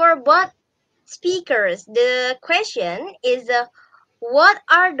 Oh, for both speakers, the question is what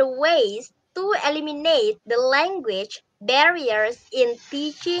are the ways to eliminate the language barriers in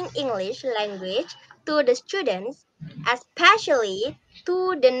teaching English language to the students, especially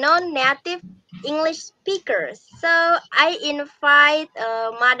to the non-native English speakers? So I invite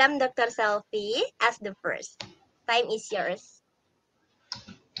Madam Dr. Selfie as the first. Time is yours.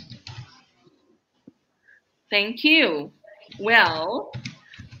 Thank you. Well,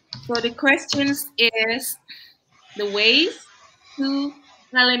 so the questions is the ways to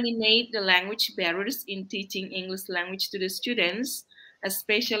eliminate the language barriers in teaching English language to the students,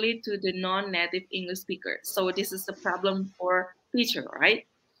 especially to the non-native English speakers. So this is a problem for teacher, right?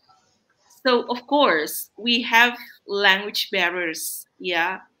 So of course we have language barriers,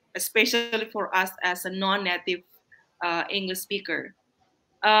 yeah, especially for us as a non-native English speaker.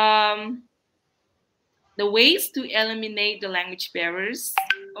 Um, the ways to eliminate the language barriers,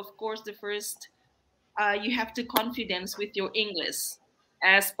 of course, the first, you have to confidence with your English.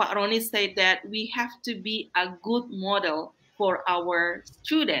 As Pak Roni said, that we have to be a good model for our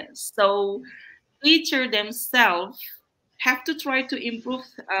students. So teacher themselves have to try to improve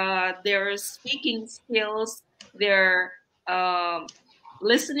their speaking skills, their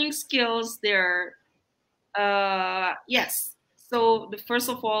listening skills, their yes. So the first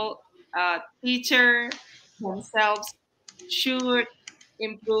of all, teacher themselves should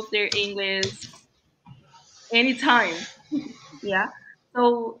improve their English anytime. Yeah.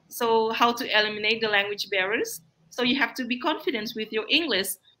 So how to eliminate the language barriers? So you have to be confident with your English,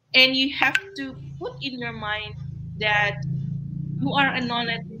 and you have to put in your mind that you are a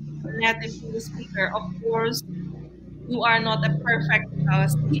non-native English speaker. Of course, you are not a perfect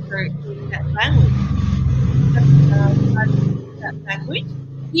speaker in that language. But, that language,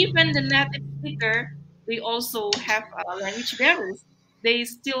 even the native speaker, they also have language barriers. They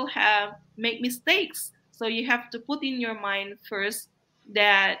still have make mistakes. So you have to put in your mind first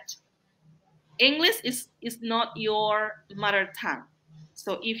that English is not your mother tongue.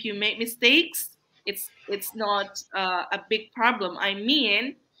 So if you make mistakes, it's not a big problem. I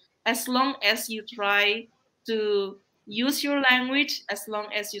mean, as long as you try to use your language, as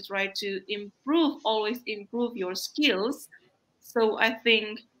long as you try to improve, always improve your skills. So I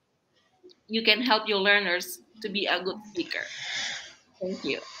think you can help your learners to be a good speaker. Thank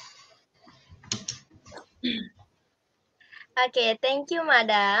you. Okay, thank you,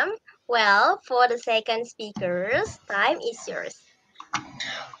 madam. Well, for the second speakers, time is yours.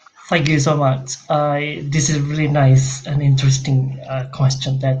 Thank you so much. This is really nice and interesting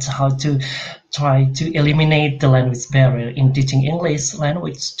question. That's how to try to eliminate the language barrier in teaching English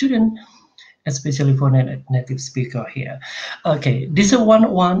language student, especially for native speaker here. Okay, this is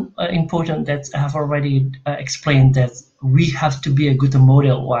one important that I have already explained, that we have to be a good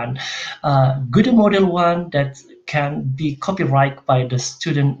model one, good model one that can be copyright by the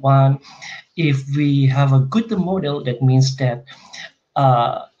student one. If we have a good model, that means that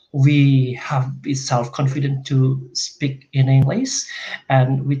uh, we have be self-confident to speak in English,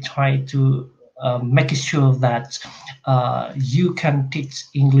 and we try to make sure that you can teach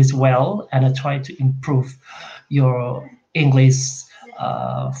English well, and try to improve your English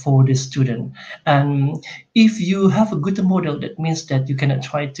for the student. And if you have a good model, that means that you can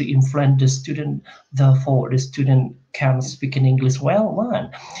try to influence the student, therefore the student can speak in English well.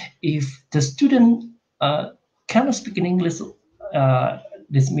 One, if the student cannot speak in English, uh,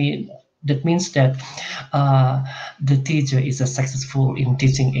 this mean that means that uh, the teacher is successful in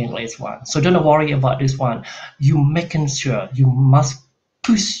teaching English one. So don't worry about this one. You making sure you must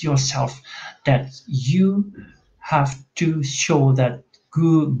push yourself, that you have to show that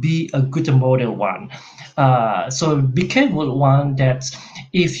good, be a good model one. So be careful one, that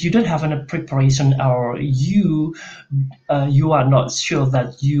if you don't have any preparation, or you are not sure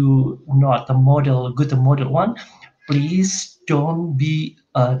that you not a model good model one, please don't be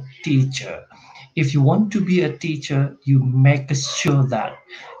a teacher. If you want to be a teacher, you make sure that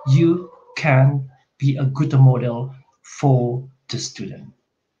you can be a good model for the student.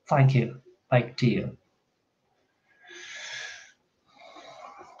 Thank you. Back to you.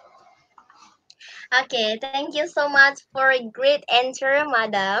 Okay, thank you so much for a great answer,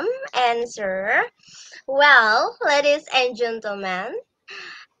 madam and sir. Well, ladies and gentlemen,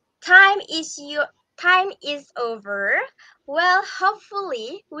 time is your time is over. Well,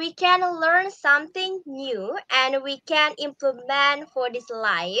 hopefully we can learn something new and we can implement for this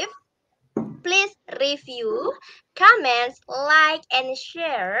life. Please review, comments, like, and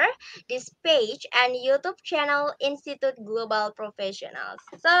share this page and YouTube channel Institute Global Professionals.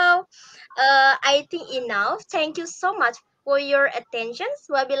 So, I think enough. Thank you so much for your attention.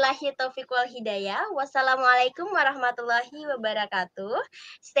 Wabillahi taufiq wal hidayah. Wassalamualaikum warahmatullahi wabarakatuh.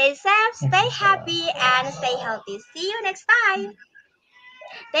 Stay safe, Thank stay you so happy, much. and stay healthy. See you next time.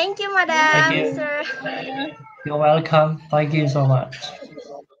 Thank you, Thank Thank Madam, you. Sir. you. You're welcome. Thank you so much.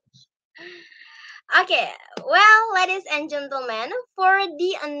 Okay, well, ladies and gentlemen, for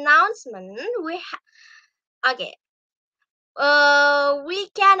the announcement, okay. We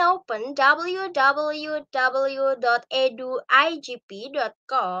can open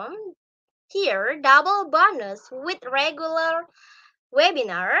www.eduigp.com. Here, double bonus with regular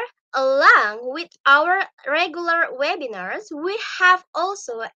webinar. Along with our regular webinars, we have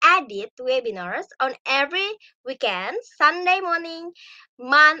also added webinars on every weekend, Sunday morning,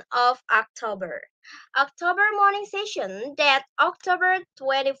 month of October. October morning session that October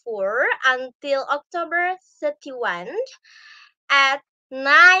 24 until October 31 at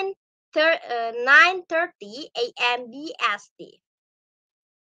 9:30 a.m. BST.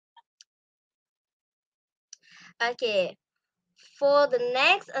 Okay, for the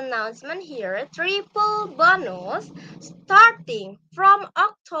next announcement here, triple bonus starting from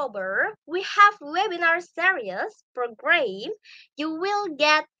October. We have webinar series program. You will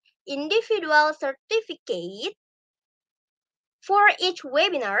get individual certificate for each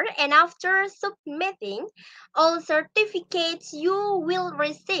webinar, and after submitting all certificates, you will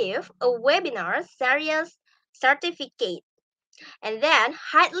receive a webinar series certificate. And then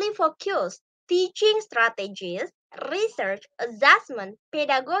highly focused teaching strategies, research, assessment,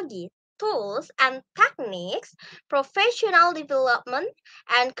 pedagogy, tools and techniques, professional development,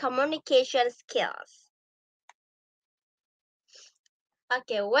 and communication skills.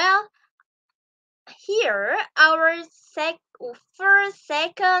 Okay, well, here our first,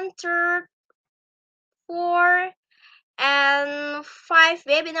 second, third, fourth, and 5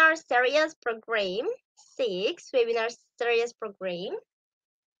 webinar series program, 6 webinar series program.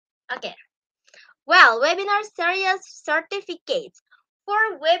 Okay. Well, webinar series certificates.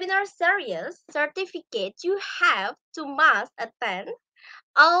 For webinar series certificates, you have to must attend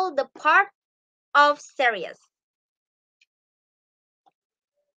all the part of series.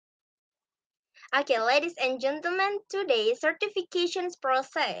 Okay, ladies and gentlemen, today's certifications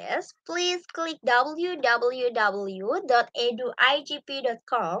process, please click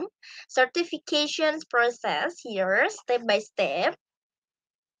www.eduigp.com. Certifications process here, step by step.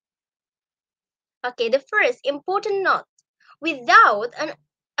 Okay, the first important note. Without an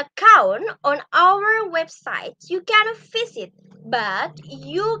account on our website, you cannot visit, but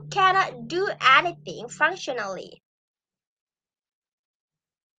you cannot do anything functionally.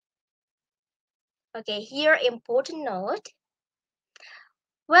 Okay, here important note.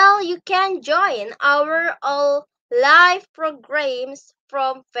 Well, you can join our all live programs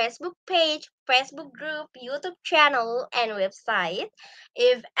from Facebook page, Facebook group, YouTube channel, and website.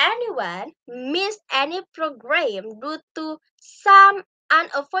 If anyone missed any program due to some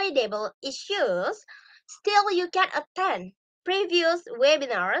unavoidable issues, still you can attend previous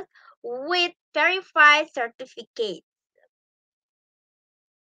webinars with verified certificate.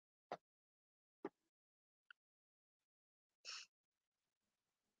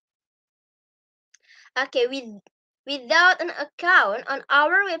 Okay, without an account on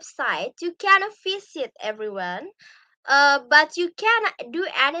our website, you cannot visit everyone, but you cannot do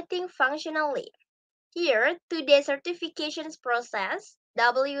anything functionally. Here, today's certifications process,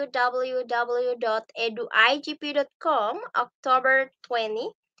 www.eduigp.com, October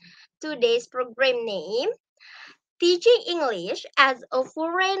 20. Today's program name, Teaching English as a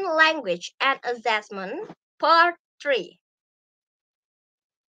Foreign Language and Assessment, Part 3.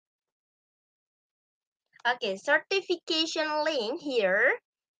 Okay, certification link here,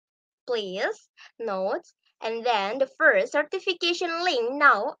 please note. And then the first certification link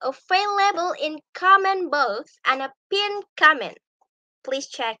now available in comment box and a pinned comment. Please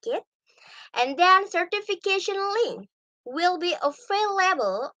check it. And then certification link will be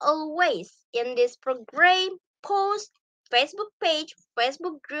available always in this program post, Facebook page,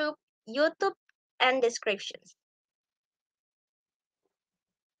 Facebook group, YouTube, and descriptions.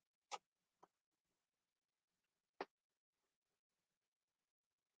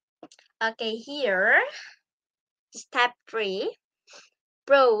 Okay, here, step 3.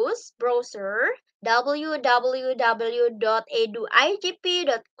 Browser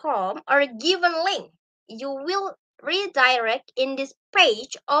www.eduigp.com or given link. You will redirect in this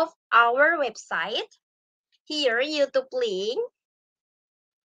page of our website. Here, YouTube link,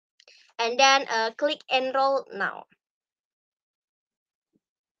 and then click enroll now.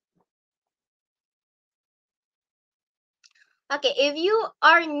 Okay, if you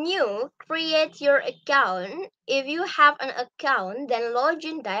are new, create your account. If you have an account, then log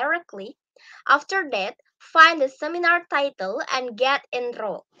in directly. After that, find the seminar title and get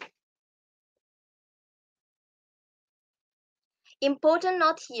enrolled. Important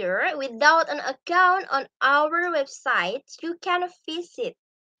note here, without an account on our website, you can visit,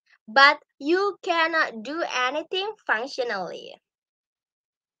 but you cannot do anything functionally.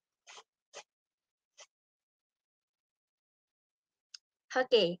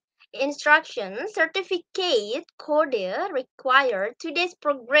 Okay, instruction, certificate code required today's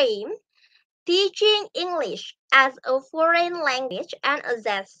program, Teaching English as a Foreign Language and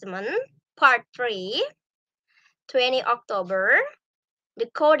Assessment, Part 3, 20 October. The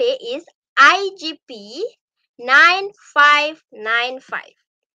code is IGP 9595.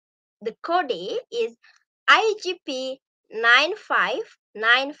 The code is IGP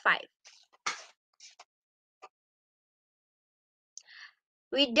 9595.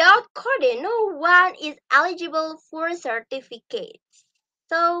 Without code, no one is eligible for certificates.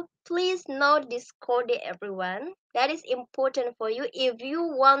 So please note this code, everyone. That is important for you if you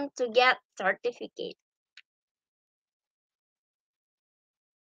want to get certificate.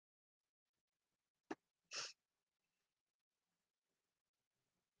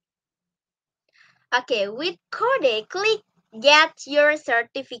 Okay, with code, click get your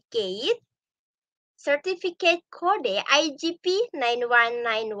certificate code IGP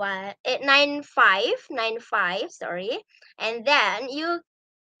 9595, sorry, and then you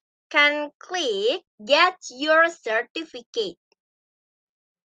can click get your certificate.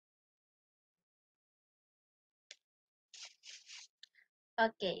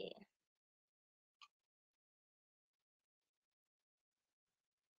 Okay.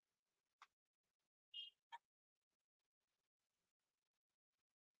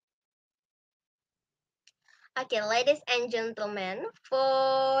 Okay, ladies and gentlemen,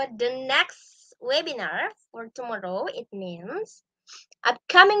 for the next webinar for tomorrow, it means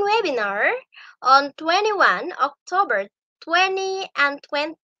upcoming webinar on 21 October 20 and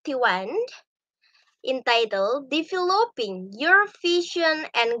 21 entitled Developing Your Vision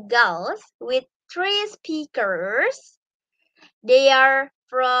and Goals with three speakers. They are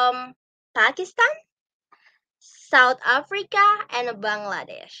from Pakistan, South Africa, and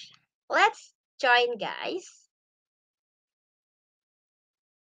Bangladesh. Let's join, guys.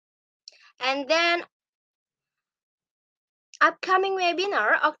 And then upcoming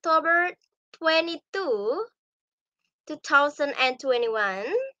webinar October 22, 2021.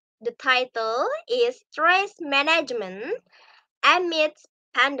 The title is Stress Management Amidst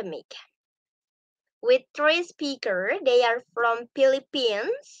Pandemic. With three speakers, they are from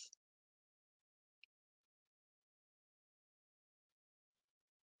Philippines,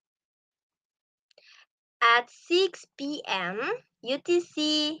 at 6 p.m.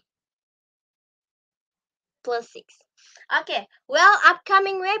 UTC +6. Okay, well,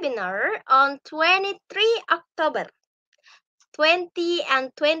 upcoming webinar on 23 October 20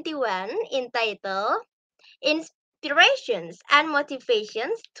 and 21 entitled Inspirations and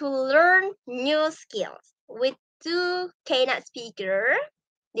Motivations to Learn New Skills with two keynote speakers.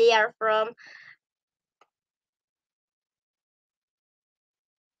 They are from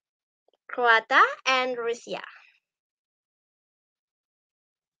Croatia and Russia.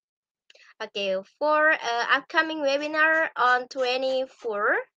 Okay, for upcoming webinar on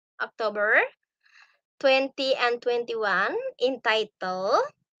 24 October 20 and 21 entitled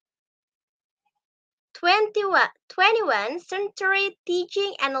 21 Century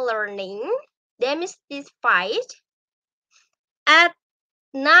Teaching and Learning Demystified at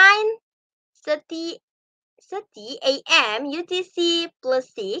 9:30 a.m. UTC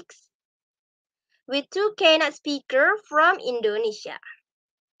 +6 with two keynote speakers from Indonesia.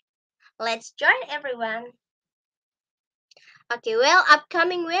 Let's join everyone. Okay, well,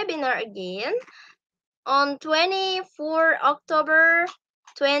 upcoming webinar again on 24 October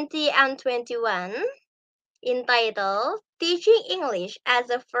 20 and 21 entitled Teaching English as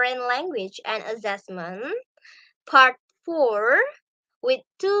a Foreign Language and Assessment Part 4 with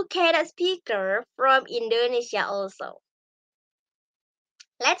two keynote speakers from Indonesia also.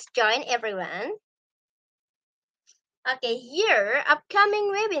 Let's join everyone. Okay, here,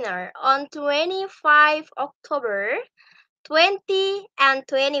 upcoming webinar on 25 October 20 and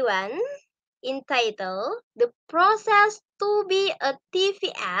 21 entitled The Process to be a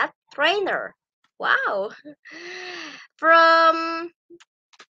TV Ad Trainer. Wow! From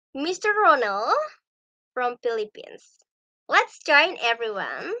Mr. Ronald from Philippines. Let's join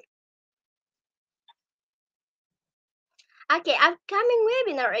everyone. Okay, upcoming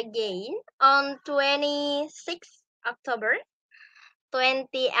webinar again on 26 October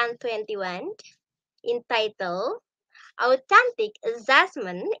 20 and 21 entitled Authentic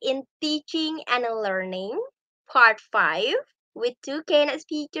Assessment in Teaching and Learning Part 5 with two keynote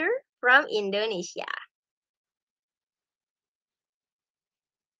speakers from Indonesia.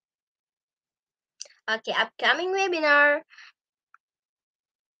 Okay, upcoming webinar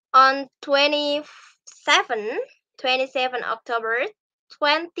on 27 October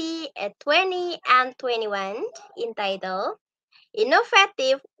 20 and 21 entitled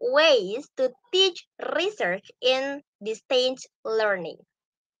Innovative Ways to Teach Research in Distance Learning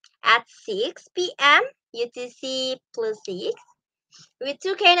at 6 p.m. UTC +6 with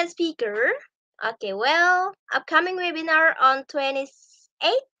two keynote speakers. Okay, well, upcoming webinar on 28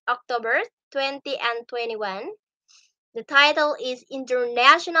 October 20 and 21. The title is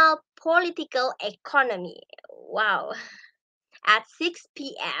International Political Economy. Wow. At 6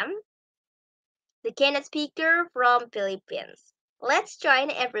 p.m. The keynote speaker from Philippines. Let's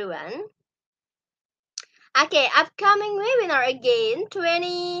join everyone. Okay, upcoming webinar again,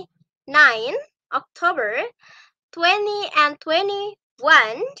 29 October 20 and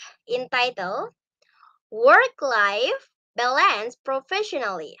 21 entitled Work-Life Balance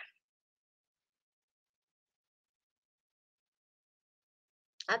Professionally.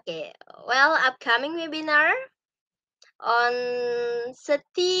 Okay, well, upcoming webinar on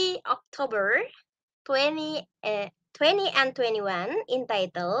 30 October 20 and 21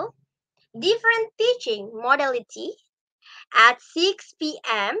 entitled Different Teaching Modality at 6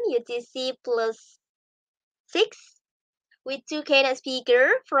 p.m. UTC plus 6 with two keynote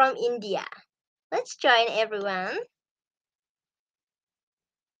speakers from India. Let's join everyone.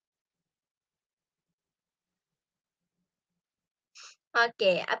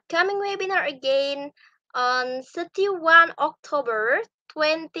 Okay, upcoming webinar again on 31 October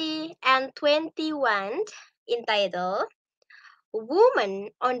 20 and 21 entitled Woman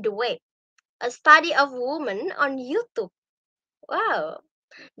on the Web, a study of women on YouTube. Wow,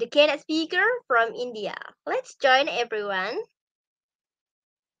 the keynote speaker from India. Let's join everyone.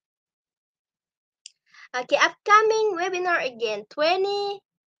 Okay, upcoming webinar again 31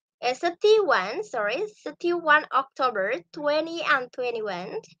 October 20 and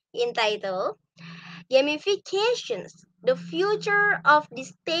 21 entitled Gamifications, the Future of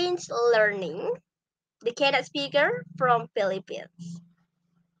Distance Learning. The keynote speaker from Philippines.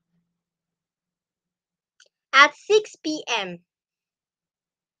 At 6 p.m.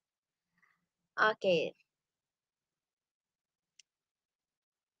 Okay.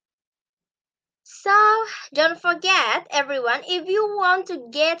 So don't forget everyone, if you want to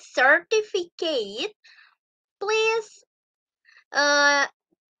get certificate, please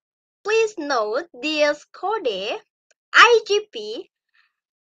please note this code IGP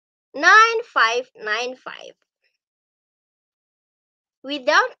 9595.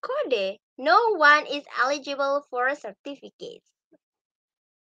 Without code, no one is eligible for certificates.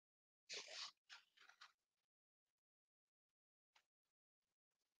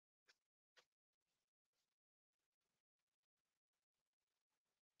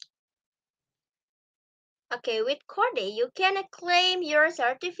 Okay, with code, you can claim your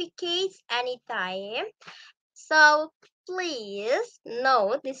certificates anytime. So please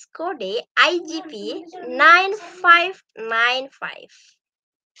note this code IGP 9595.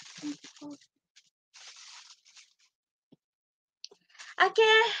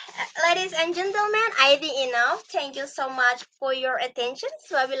 Okay, ladies and gentlemen, I think enough. Thank you so much for your attention.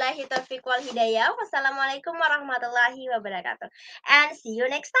 Wabillahi taufiq wal hidayah. Wassalamualaikum warahmatullahi wabarakatuh. And see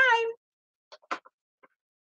you next time.